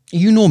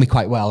 you know me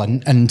quite well,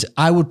 and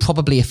I would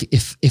probably,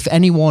 if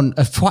anyone,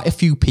 quite a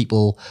few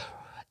people,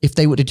 if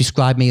they were to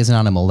describe me as an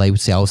animal, they would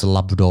say I was a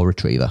Labrador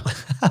Retriever.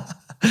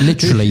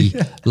 Literally,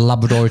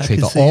 Labrador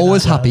Retriever.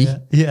 Always happy.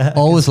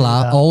 Always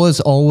laugh. Always.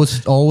 One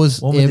with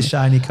the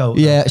shiny coat.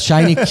 Yeah,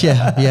 shiny.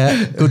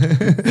 Yeah.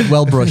 Good,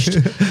 well brushed.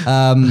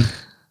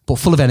 But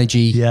full of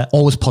energy.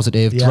 Always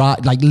positive.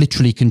 Like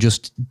literally can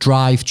just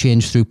drive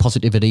change through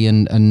positivity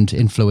and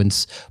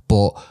influence.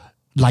 But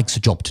likes a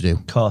job to do.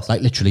 Of course.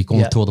 Like literally go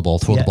and throw the ball.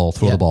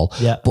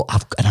 But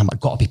I've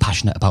got to be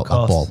passionate about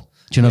that ball.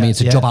 Do you know what I mean?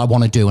 It's a job I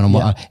want to do,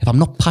 and if I'm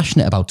not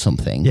passionate about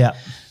something,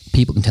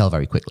 people can tell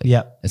very quickly.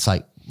 It's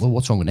like, well,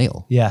 what's wrong with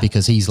Neil?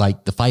 Because he's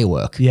like the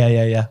firework.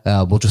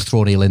 We'll just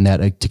throw Neil in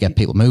there to get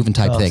people moving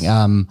type thing.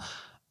 And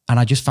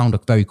I just found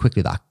out very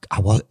quickly that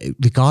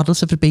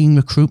regardless of it being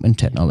recruitment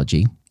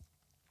technology,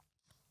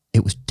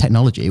 it was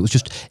technology.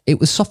 It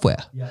was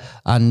software.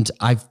 And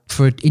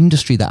for an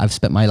industry that I've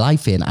spent my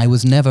life in,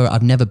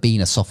 I've never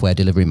been a software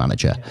delivery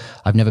manager.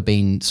 I've never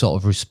been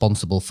sort of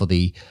responsible for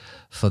the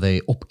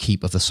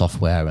upkeep of the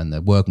software and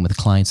the working with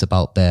clients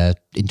about their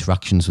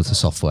interactions with the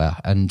software.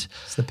 And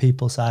it's the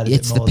people side.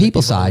 It's the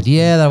people side.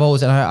 That I've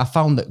always, and I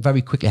found that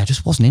very quickly, I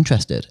just wasn't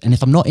interested. And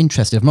if I'm not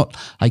interested, if I'm not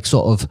like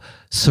sort of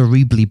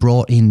cerebrally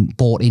bought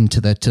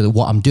into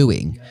what I'm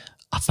doing,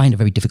 I find it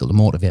very difficult to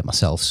motivate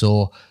myself.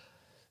 So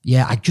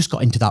I just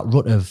got into that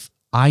rut of,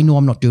 I know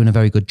I'm not doing a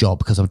very good job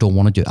because I don't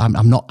want to do it.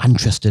 I'm not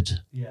interested.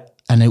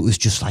 And it was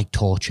just like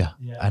torture.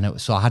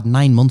 And so I had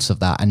 9 months of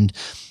that. And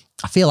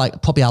I feel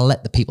like probably I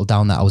let the people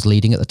down that I was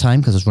leading at the time,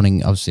 because I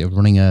was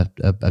running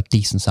a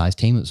decent sized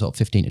team of sort of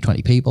 15 to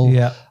 20 people.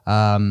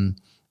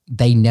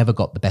 They never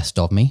got the best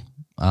of me,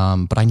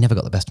 but I never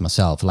got the best of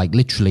myself. Like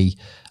literally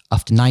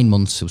after 9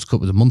 months, it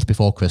was a month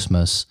before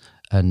Christmas.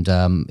 And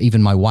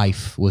even my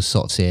wife was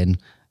sort of saying,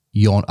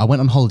 I went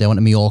on holiday, I went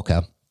to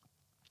Mallorca,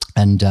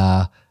 and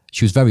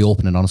she was very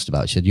open and honest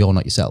about it. She said, you're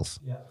not yourself.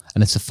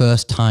 And it's the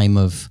first time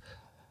of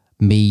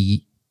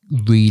me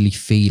really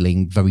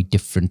feeling very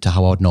different to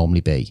how I would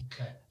normally be.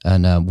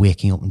 And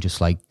waking up and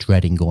just like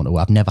dreading going to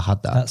work. I've never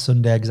had that. That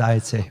Sunday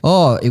anxiety.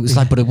 Oh, it was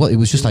like, but it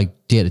was just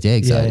like day to day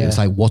anxiety. It was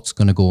like, what's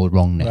going to go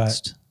wrong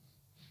next?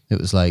 It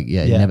was like,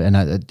 never,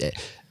 and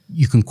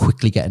you can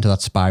quickly get into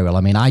that spiral.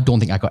 I mean, I don't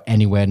think I got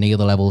anywhere near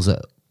the levels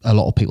that a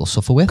lot of people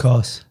suffer with. Of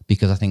course.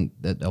 Because I think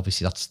that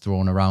obviously that's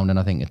thrown around, and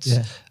I think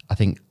I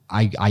think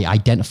I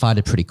identified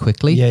it pretty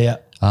quickly.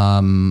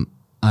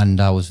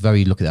 And I was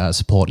very lucky that I had a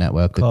support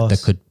network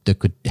that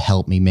could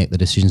help me make the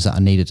decisions that I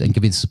needed and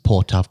give me the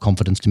support to have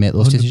confidence to make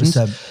those 100%.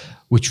 Decisions,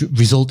 which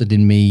resulted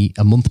in me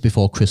a month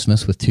before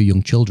Christmas with 2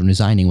 young children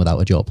resigning without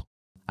a job.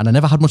 And I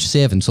never had much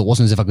savings, so it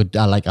wasn't as if I could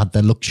had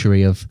the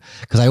luxury of,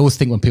 because I always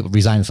think when people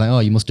resign, it's like, oh,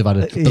 you must have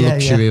had the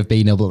luxury of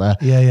being able to.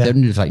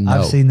 It's like, no.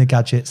 I've seen the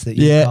gadgets that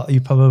you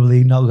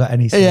probably not got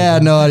any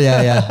savings.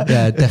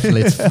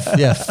 Definitely.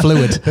 It's,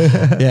 fluid,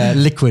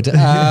 liquid.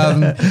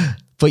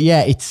 but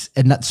yeah,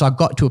 so I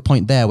got to a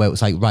point there where it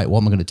was like, right, what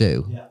am I going to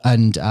do? Yeah.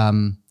 And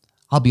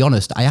I'll be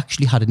honest, I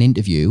actually had an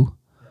interview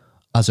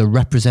as a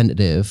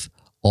representative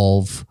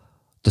of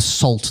the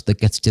salt that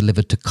gets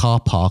delivered to car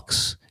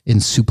parks in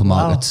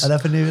supermarkets. Wow, I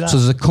never knew that. So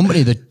there's a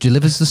company that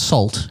delivers the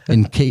salt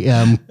in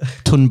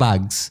ton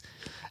bags.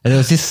 And it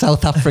was this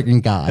South African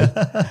guy.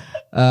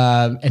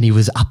 And he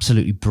was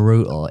absolutely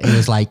brutal. It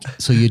was like,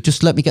 so you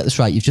just, let me get this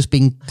right. You've just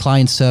been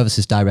client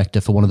services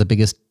director for one of the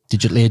biggest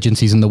digital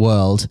agencies in the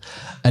world,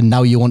 and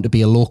now you want to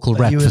be a local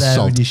rep you for were there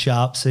salt. in your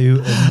sharp suit.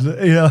 And,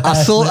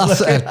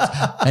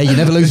 Hey, you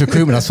never lose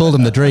recruitment. I sold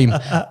him the dream.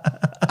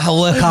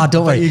 I'll work hard,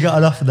 don't worry. You got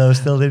an offer though,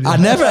 still, didn't you? I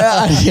never,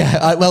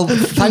 well,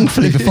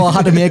 thankfully, before I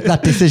had to make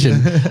that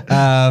decision,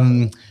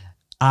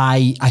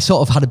 I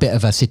sort of had a bit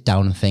of a sit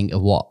down and think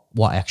of what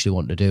I actually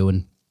wanted to do.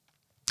 And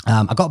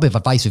I got a bit of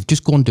advice of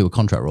just go and do a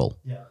contract role.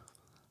 Yeah.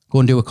 Go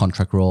and do a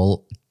contract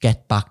role,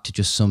 get back to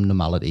just some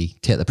normality,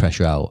 take the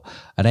pressure out.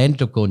 And I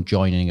ended up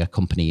joining a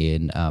company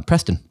in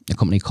Preston, a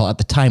company called, at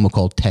the time, were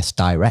called Test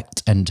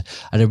Direct. And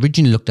I'd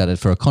originally looked at it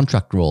for a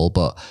contract role,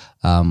 but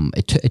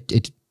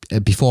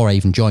before I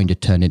even joined, it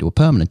turned into a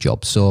permanent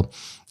job. So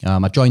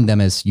I joined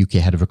them as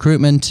UK head of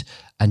recruitment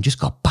and just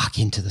got back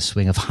into the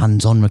swing of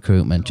hands-on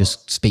recruitment,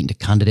 just speaking to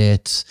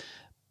candidates,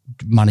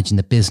 managing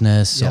the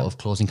business, sort of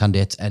closing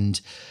candidates. And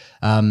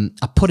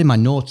I put in my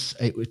notes,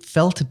 it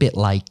felt a bit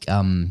like,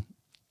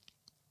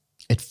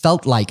 it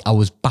felt like I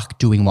was back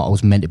doing what I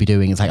was meant to be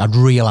doing. It's like I'd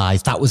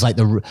realized that was like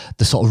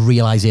the sort of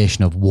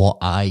realization of what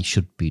I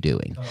should be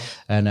doing.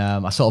 And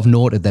I sort of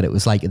noted that it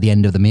was like at the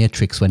end of The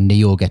Matrix when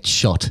Neo gets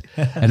shot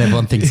and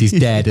everyone thinks he's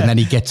dead, and then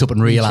he gets up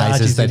and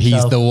realizes that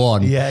he's the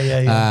one.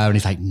 And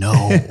he's like, no.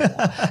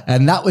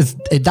 And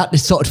that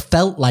sort of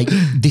felt like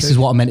this is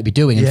what I'm meant to be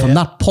doing. And from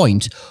that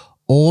point,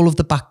 all of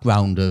the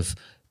background of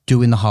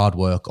doing the hard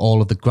work,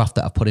 all of the graft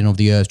that I've put in over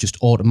the years just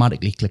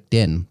automatically clicked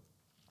in.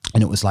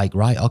 And it was like,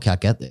 right, okay, I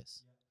get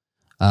this.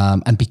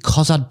 And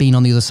because I'd been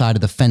on the other side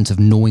of the fence of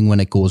knowing when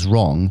it goes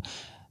wrong,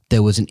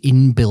 there was an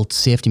inbuilt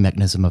safety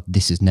mechanism of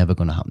this is never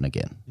going to happen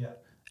again. Yeah.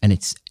 And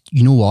it's,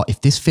 you know what, if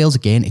this fails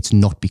again, it's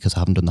not because I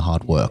haven't done the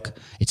hard work.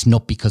 Yeah. It's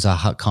not because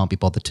I can't be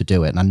bothered to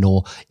do it. And I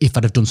know if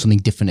I'd have done something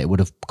different, it would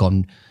have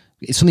gone,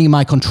 it's something in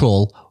my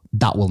control,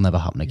 that will never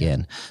happen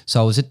again.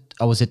 So I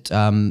was at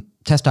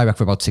Test Direct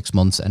for about 6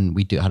 months, and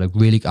we had a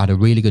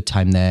really good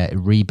time there. It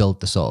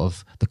rebuilt the sort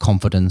of the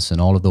confidence and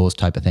all of those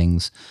type of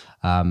things.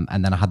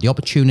 And then I had the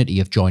opportunity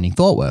of joining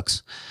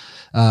ThoughtWorks.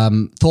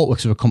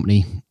 ThoughtWorks are a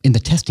company in the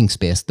testing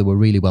space that were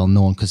really well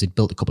known because it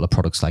built a couple of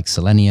products like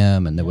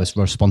Selenium, and they was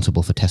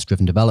responsible for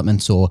test-driven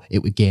development. So it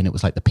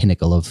was like the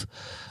pinnacle of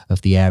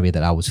the area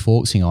that I was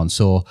focusing on.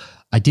 So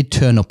I did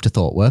turn up to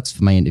ThoughtWorks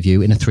for my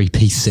interview in a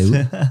 3-piece suit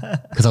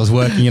because I was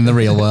working in the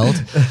real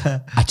world.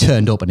 I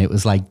turned up and it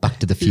was like Back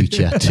to the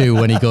Future 2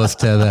 when he goes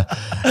to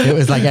it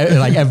was like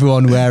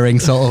everyone wearing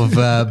sort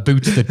of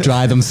boots that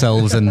dry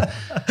themselves and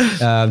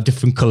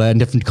different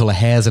color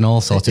hairs and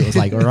all sorts. It was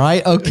like, all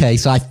right, okay.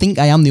 So I think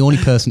I am the only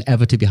person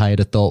ever to be hired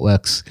at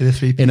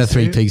ThoughtWorks in a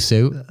three-piece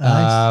suit.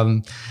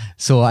 Nice.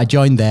 So I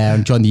joined there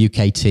and joined the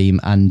UK team,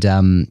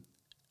 and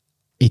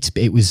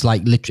it was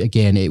like literally,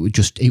 again, it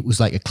was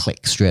like a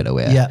click straight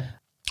away. Yeah.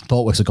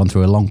 ThoughtWorks had gone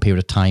through a long period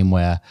of time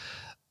where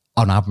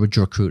on average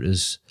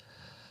recruiters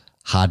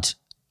had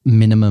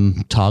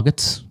minimum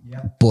targets,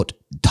 but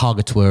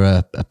targets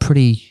were a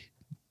pretty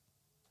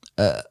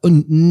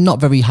not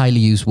very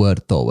highly used word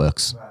at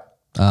ThoughtWorks.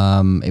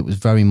 Right. It was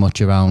very much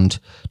around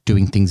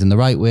doing things in the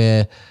right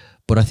way.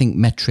 But I think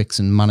metrics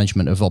and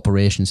management of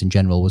operations in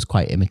general was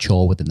quite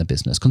immature within the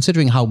business,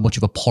 considering how much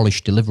of a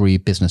polished delivery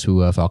business we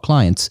were for our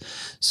clients.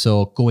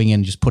 So going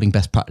in, just putting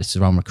best practices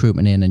around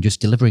recruitment in and just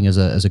delivering as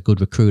a good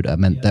recruiter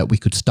meant that we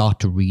could start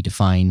to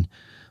redefine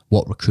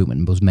what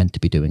recruitment was meant to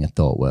be doing at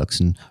ThoughtWorks.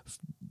 And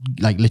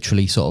like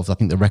literally sort of, I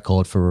think the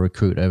record for a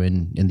recruiter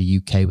in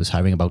the UK was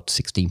hiring about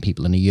 16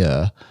 people in a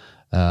year.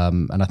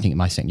 And I think in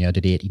my second year I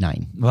did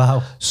 89.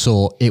 Wow.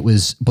 So it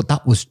was, but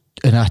that was,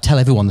 and I tell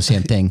everyone the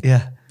same thing.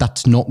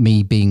 That's not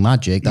me being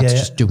magic. That's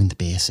just doing the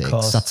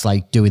basics. That's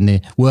like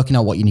working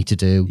out what you need to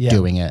do,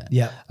 doing it.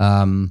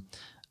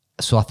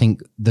 So I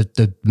think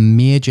the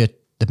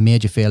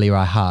major failure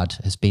I had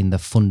has been the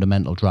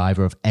fundamental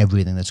driver of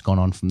everything that's gone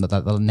on from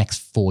the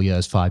next 4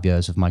 years, 5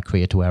 years of my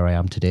career to where I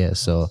am today.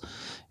 So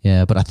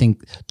yeah, but I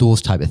think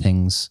those type of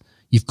things,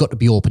 you've got to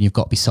be open. You've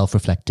got to be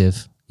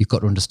self-reflective. You've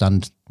got to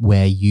understand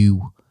where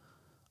you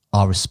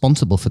are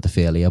responsible for the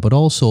failure, but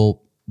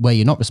also where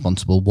you're not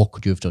responsible, what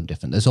could you have done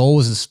different? There's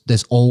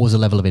always a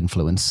level of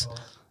influence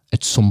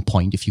at some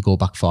point if you go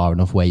back far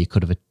enough where you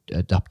could have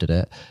adapted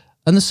it.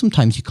 And there's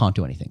sometimes you can't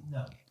do anything.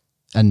 No.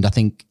 And I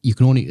think I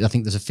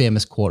think there's a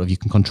famous quote of you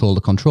can control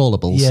the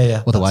controllables,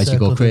 otherwise you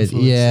go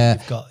crazy.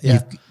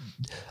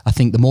 I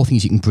think the more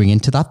things you can bring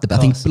into that, I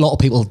think a lot of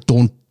people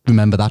don't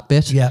remember that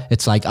bit.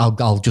 It's like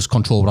I'll just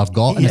control what I've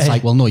got, and it's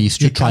like, well, no, you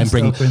should try and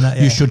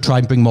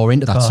bring more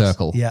into that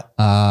circle.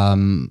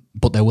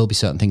 But there will be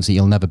certain things that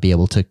you'll never be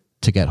able to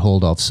get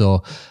hold of.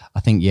 So I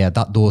think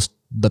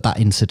that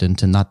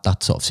incident and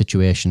that sort of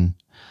situation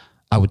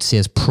I would say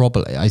is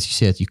probably, as you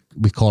said,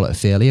 we call it a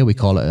failure, we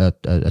call it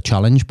a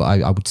challenge, but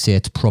I would say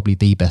it's probably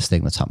the best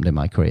thing that's happened in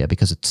my career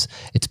because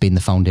it's been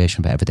the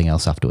foundation for everything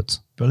else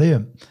afterwards.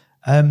 Brilliant.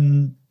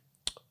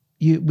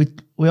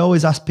 We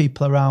always ask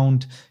people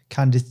around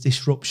kind of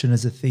disruption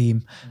as a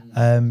theme.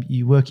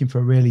 You're working for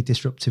a really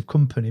disruptive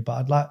company,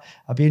 but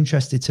I'd be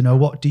interested to know,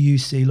 what do you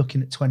see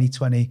looking at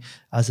 2020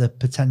 as a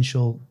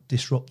potential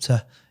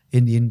disruptor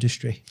in the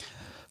industry?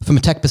 From a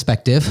tech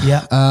perspective,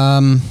 yeah.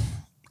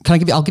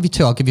 I'll give you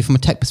two. I'll give you from a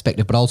tech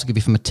perspective, but I'll also give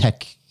you from a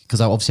tech,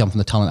 because obviously I'm from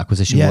the talent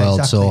acquisition world.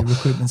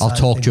 Exactly. So I'll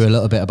talk to you a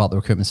little bit about the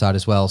recruitment side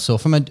as well. So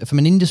from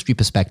an industry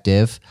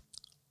perspective,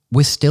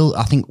 I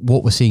think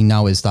what we're seeing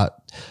now is that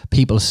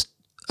people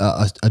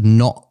are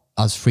not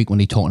as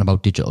frequently talking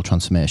about digital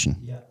transformation.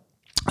 Yeah.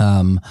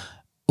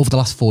 Over the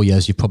last 4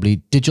 years,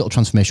 digital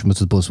transformation was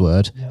the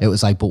buzzword. Yeah. It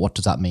was like, but what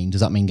does that mean?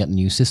 Does that mean getting a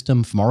new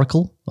system from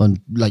Oracle and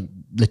like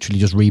literally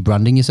just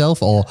rebranding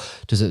yourself, or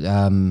does it?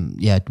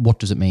 What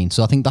does it mean?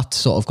 So I think that's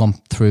sort of gone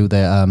through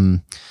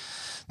the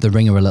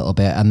ringer a little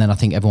bit, and then I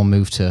think everyone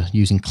moved to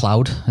using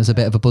cloud as a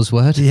bit of a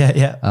buzzword.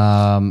 Yeah.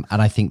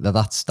 And I think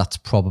that's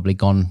probably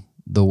gone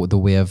the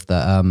way of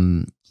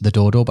the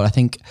dodo. But I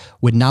think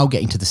we're now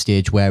getting to the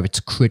stage where it's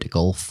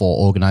critical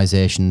for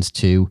organizations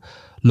to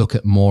look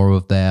at more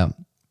of their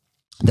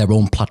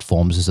own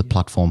platforms as a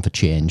platform for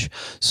change.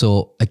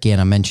 So again,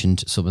 I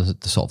mentioned some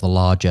of the sort of the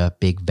larger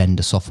big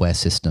vendor software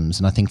systems,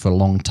 and I think for a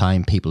long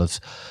time people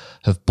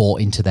have bought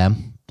into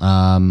them.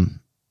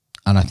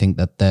 And I think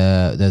that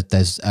there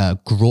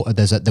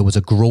was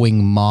a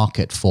growing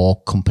market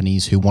for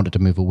companies who wanted to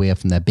move away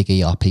from their big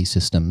ERP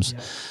systems.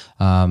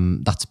 Yeah.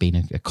 That's been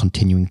a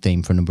continuing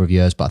theme for a number of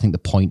years. But I think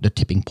the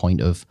tipping point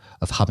of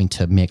having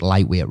to make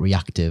lightweight,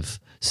 reactive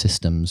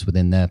systems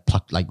within their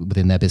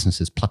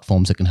businesses,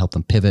 platforms that can help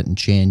them pivot and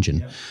change.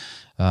 And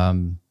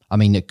I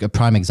mean, a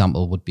prime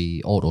example would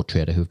be Auto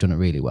Trader, who've done it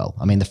really well.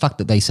 I mean, the fact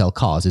that they sell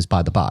cars is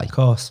by the by. Of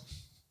course.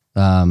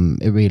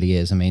 It really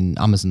is. I mean,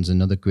 Amazon's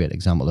another great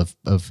example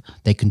of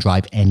they can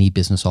drive any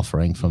business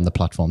offering from the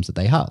platforms that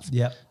they have.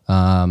 Yeah.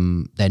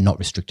 They're not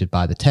restricted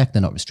by the tech.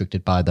 They're not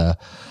restricted by the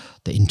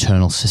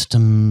internal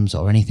systems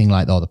or anything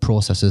like that, or the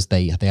processes.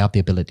 They have the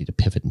ability to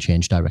pivot and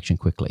change direction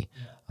quickly.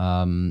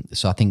 Yeah.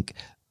 So I think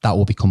that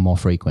will become more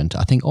frequent.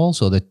 I think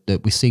also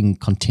that we're seeing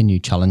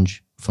continued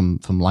challenge from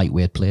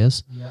lightweight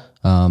players. Yeah.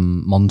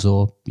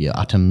 Monzo,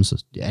 Atoms,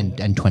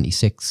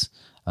 N26.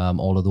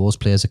 All of those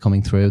players are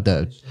coming through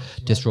that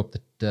disrupt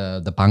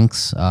the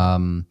banks.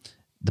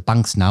 The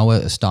banks now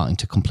are starting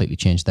to completely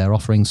change their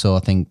offering. So I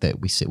think that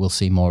we'll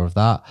see more of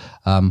that.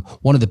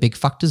 One of the big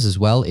factors as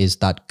well is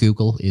that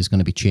Google is going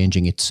to be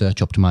changing its search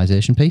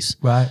optimization piece.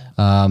 Right.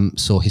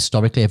 So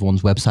historically,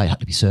 everyone's website had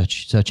to be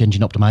search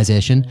engine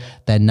optimization. Yeah.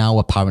 They're now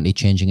apparently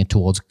changing it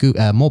towards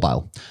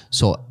mobile.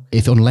 So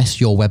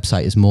unless your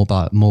website is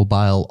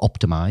mobile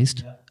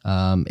optimized,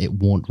 it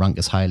won't rank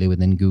as highly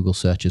within Google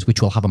searches,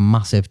 which will have a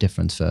massive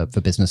difference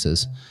for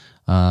businesses.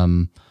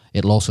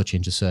 It'll also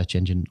change the search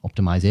engine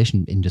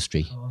optimization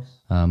industry.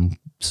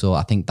 So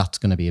I think that's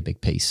going to be a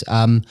big piece.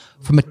 From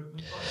a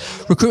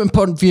recruitment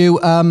point of view,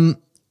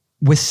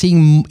 we're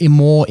seeing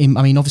more. I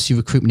mean, obviously,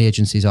 recruitment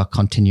agencies are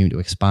continuing to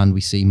expand.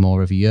 We see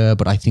more every year,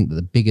 but I think that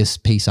the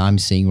biggest piece I'm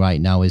seeing right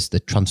now is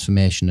the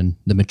transformation and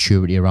the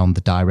maturity around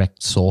the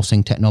direct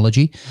sourcing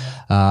technology.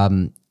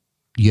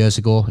 Years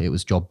ago, it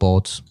was job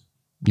boards.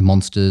 The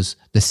Monsters,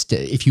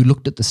 if you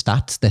looked at the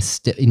stats,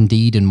 they're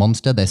Indeed and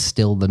Monster, they're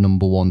still the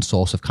 #1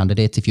 source of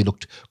candidates if you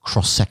looked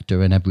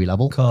cross-sector in every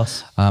level. Of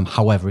course.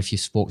 However, if you're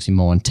focusing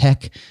more on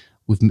tech,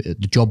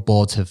 the job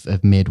boards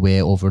have made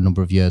way over a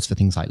number of years for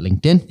things like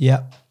LinkedIn.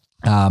 Yeah.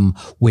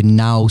 We're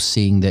now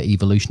seeing the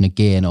evolution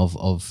again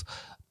of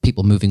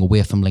people moving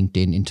away from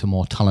LinkedIn into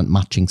more talent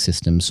matching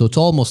systems. So it's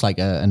almost like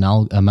an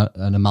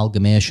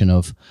amalgamation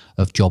of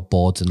job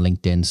boards and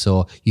LinkedIn.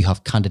 So you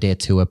have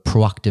candidates who are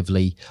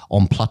proactively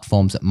on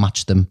platforms that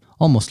match them,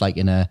 almost like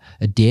in a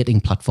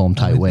dating platform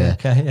type way.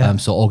 Okay, yeah.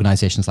 So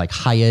organizations like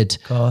Hired,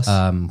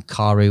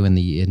 Karu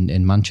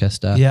in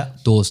Manchester,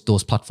 those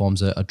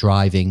platforms are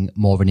driving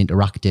more of an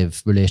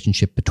interactive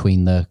relationship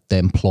between the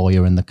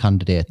employer and the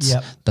candidates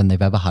than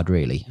they've ever had,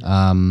 really.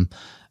 And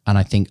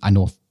I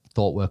know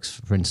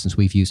ThoughtWorks, for instance,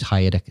 we've used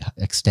Hired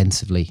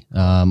extensively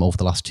over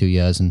the last 2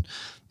 years, and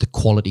the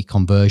quality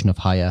conversion of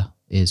Hire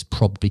is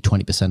probably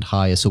 20%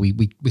 higher. So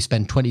we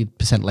spend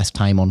 20% less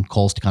time on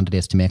calls to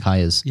candidates to make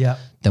hires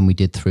than we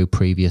did through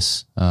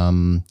previous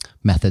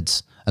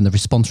methods. And the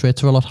response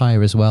rates are a lot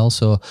higher as well.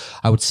 So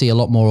I would see a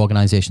lot more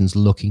organizations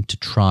looking to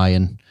try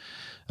and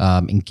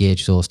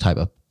engage those type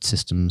of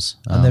systems,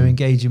 and they're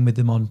engaging with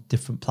them on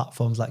different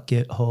platforms like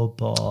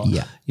GitHub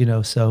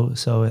or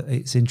so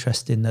it's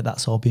interesting that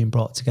that's all being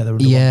brought together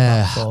under one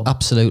platform.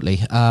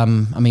 Absolutely. I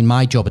mean,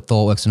 my job at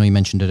ThoughtWorks, I know you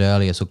mentioned it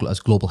earlier, so as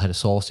global head of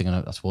sourcing,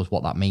 and I suppose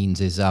what that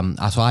means is so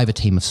I have a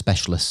team of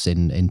specialists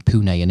in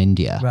Pune in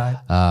India, right.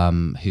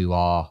 who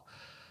are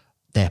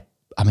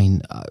I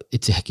mean,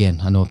 it's again,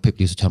 I know people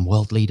use the term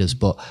world leaders,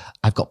 but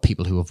I've got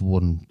people who have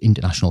won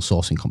international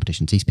sourcing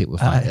competitions. These people,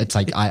 it's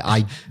like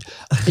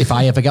if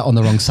I ever get on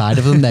the wrong side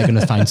of them, they're going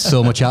to find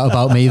so much out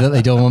about me that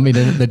they don't want me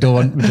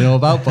to know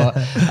about. But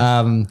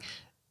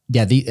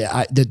yeah,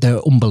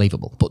 they're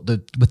unbelievable. But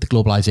with the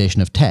globalization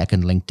of tech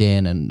and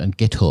LinkedIn and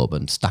GitHub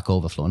and Stack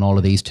Overflow and all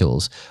of these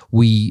tools,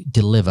 we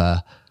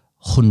deliver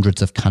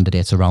hundreds of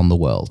candidates around the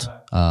world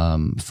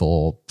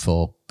for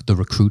the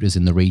recruiters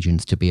in the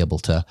regions to be able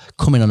to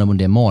come in on a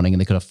Monday morning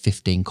and they could have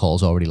 15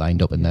 calls already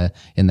lined up in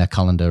their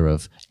calendar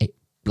of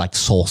like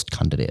sourced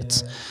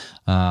candidates,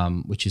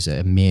 which is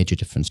a major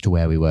difference to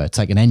where we were. It's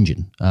like an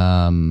engine.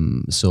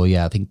 So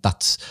yeah, I think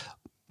that's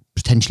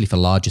potentially for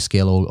larger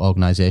scale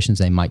organizations,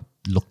 they might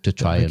look to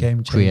try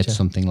and create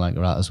something like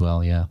that as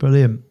well. Yeah.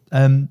 Brilliant.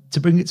 To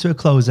bring it to a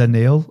close then,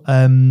 Neil,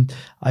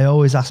 I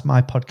always ask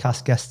my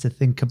podcast guests to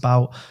think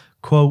about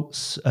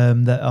quotes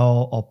that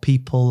or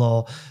people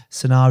or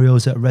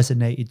scenarios that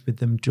resonated with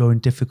them during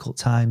difficult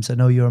times. I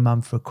know you're a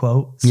man for a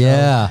quote. So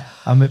yeah.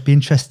 I'd be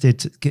interested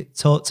to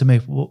talk to me.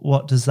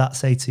 What does that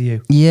say to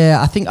you? Yeah,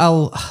 I think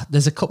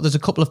there's a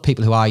couple of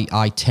people who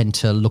I tend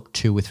to look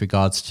to with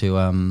regards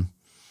to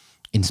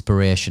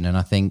inspiration. And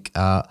I think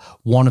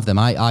one of them,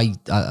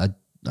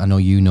 I know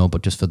you know,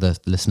 but just for the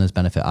listeners'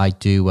 benefit, I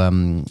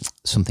do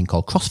something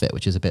called CrossFit,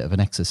 which is a bit of an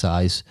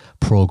exercise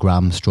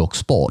program stroke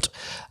sport.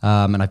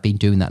 And I've been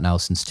doing that now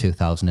since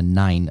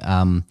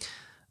 2009.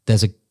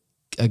 There's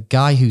a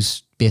guy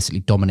who's basically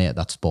dominated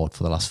that sport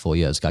for the last 4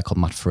 years, a guy called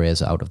Matt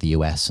Fraser out of the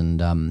US. And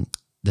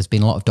there's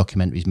been a lot of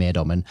documentaries made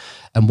on him.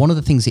 And one of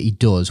the things that he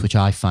does, which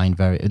I find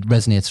it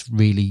resonates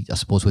really, I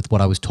suppose, with what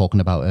I was talking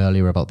about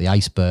earlier about the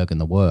iceberg and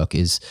the work,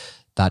 is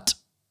that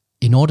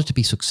in order to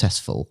be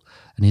successful,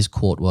 and his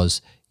quote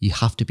was, you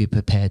have to be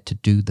prepared to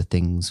do the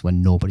things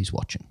when nobody's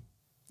watching.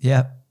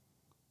 Yeah.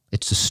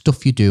 It's the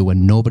stuff you do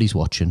when nobody's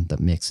watching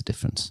that makes a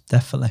difference.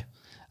 Definitely.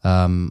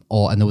 And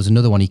there was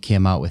another one he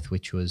came out with,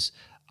 which was,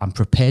 I'm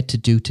prepared to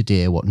do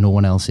today what no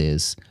one else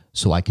is,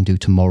 so I can do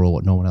tomorrow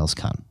what no one else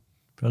can.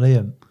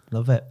 Brilliant.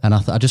 Love it. And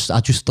I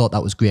just thought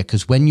that was great,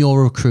 because when you're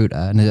a recruiter,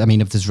 and I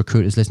mean, if there's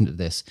recruiters listening to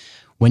this,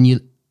 when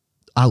you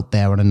out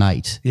there on a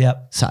night,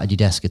 sat at your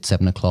desk at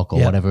 7 o'clock or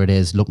whatever it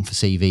is, looking for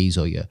CVs,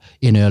 or you're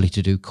in early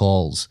to do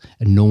calls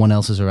and no one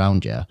else is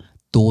around you,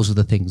 those are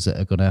the things that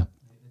are going to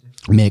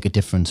make a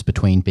difference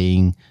between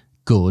being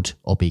good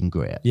or being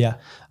great. Yeah.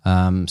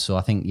 So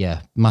I think,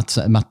 Matt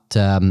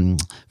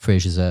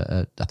Fraser's,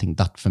 I think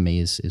that for me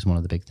is one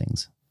of the big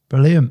things.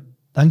 Brilliant.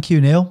 Thank you,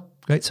 Neil.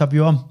 Great to have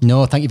you on.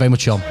 No, thank you very much,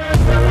 Sean.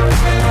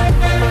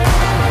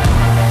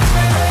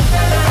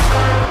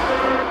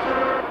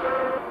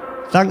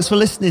 Thanks for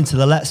listening to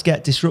the Let's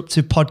Get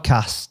Disruptive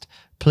podcast.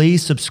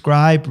 Please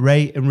subscribe,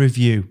 rate and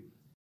review.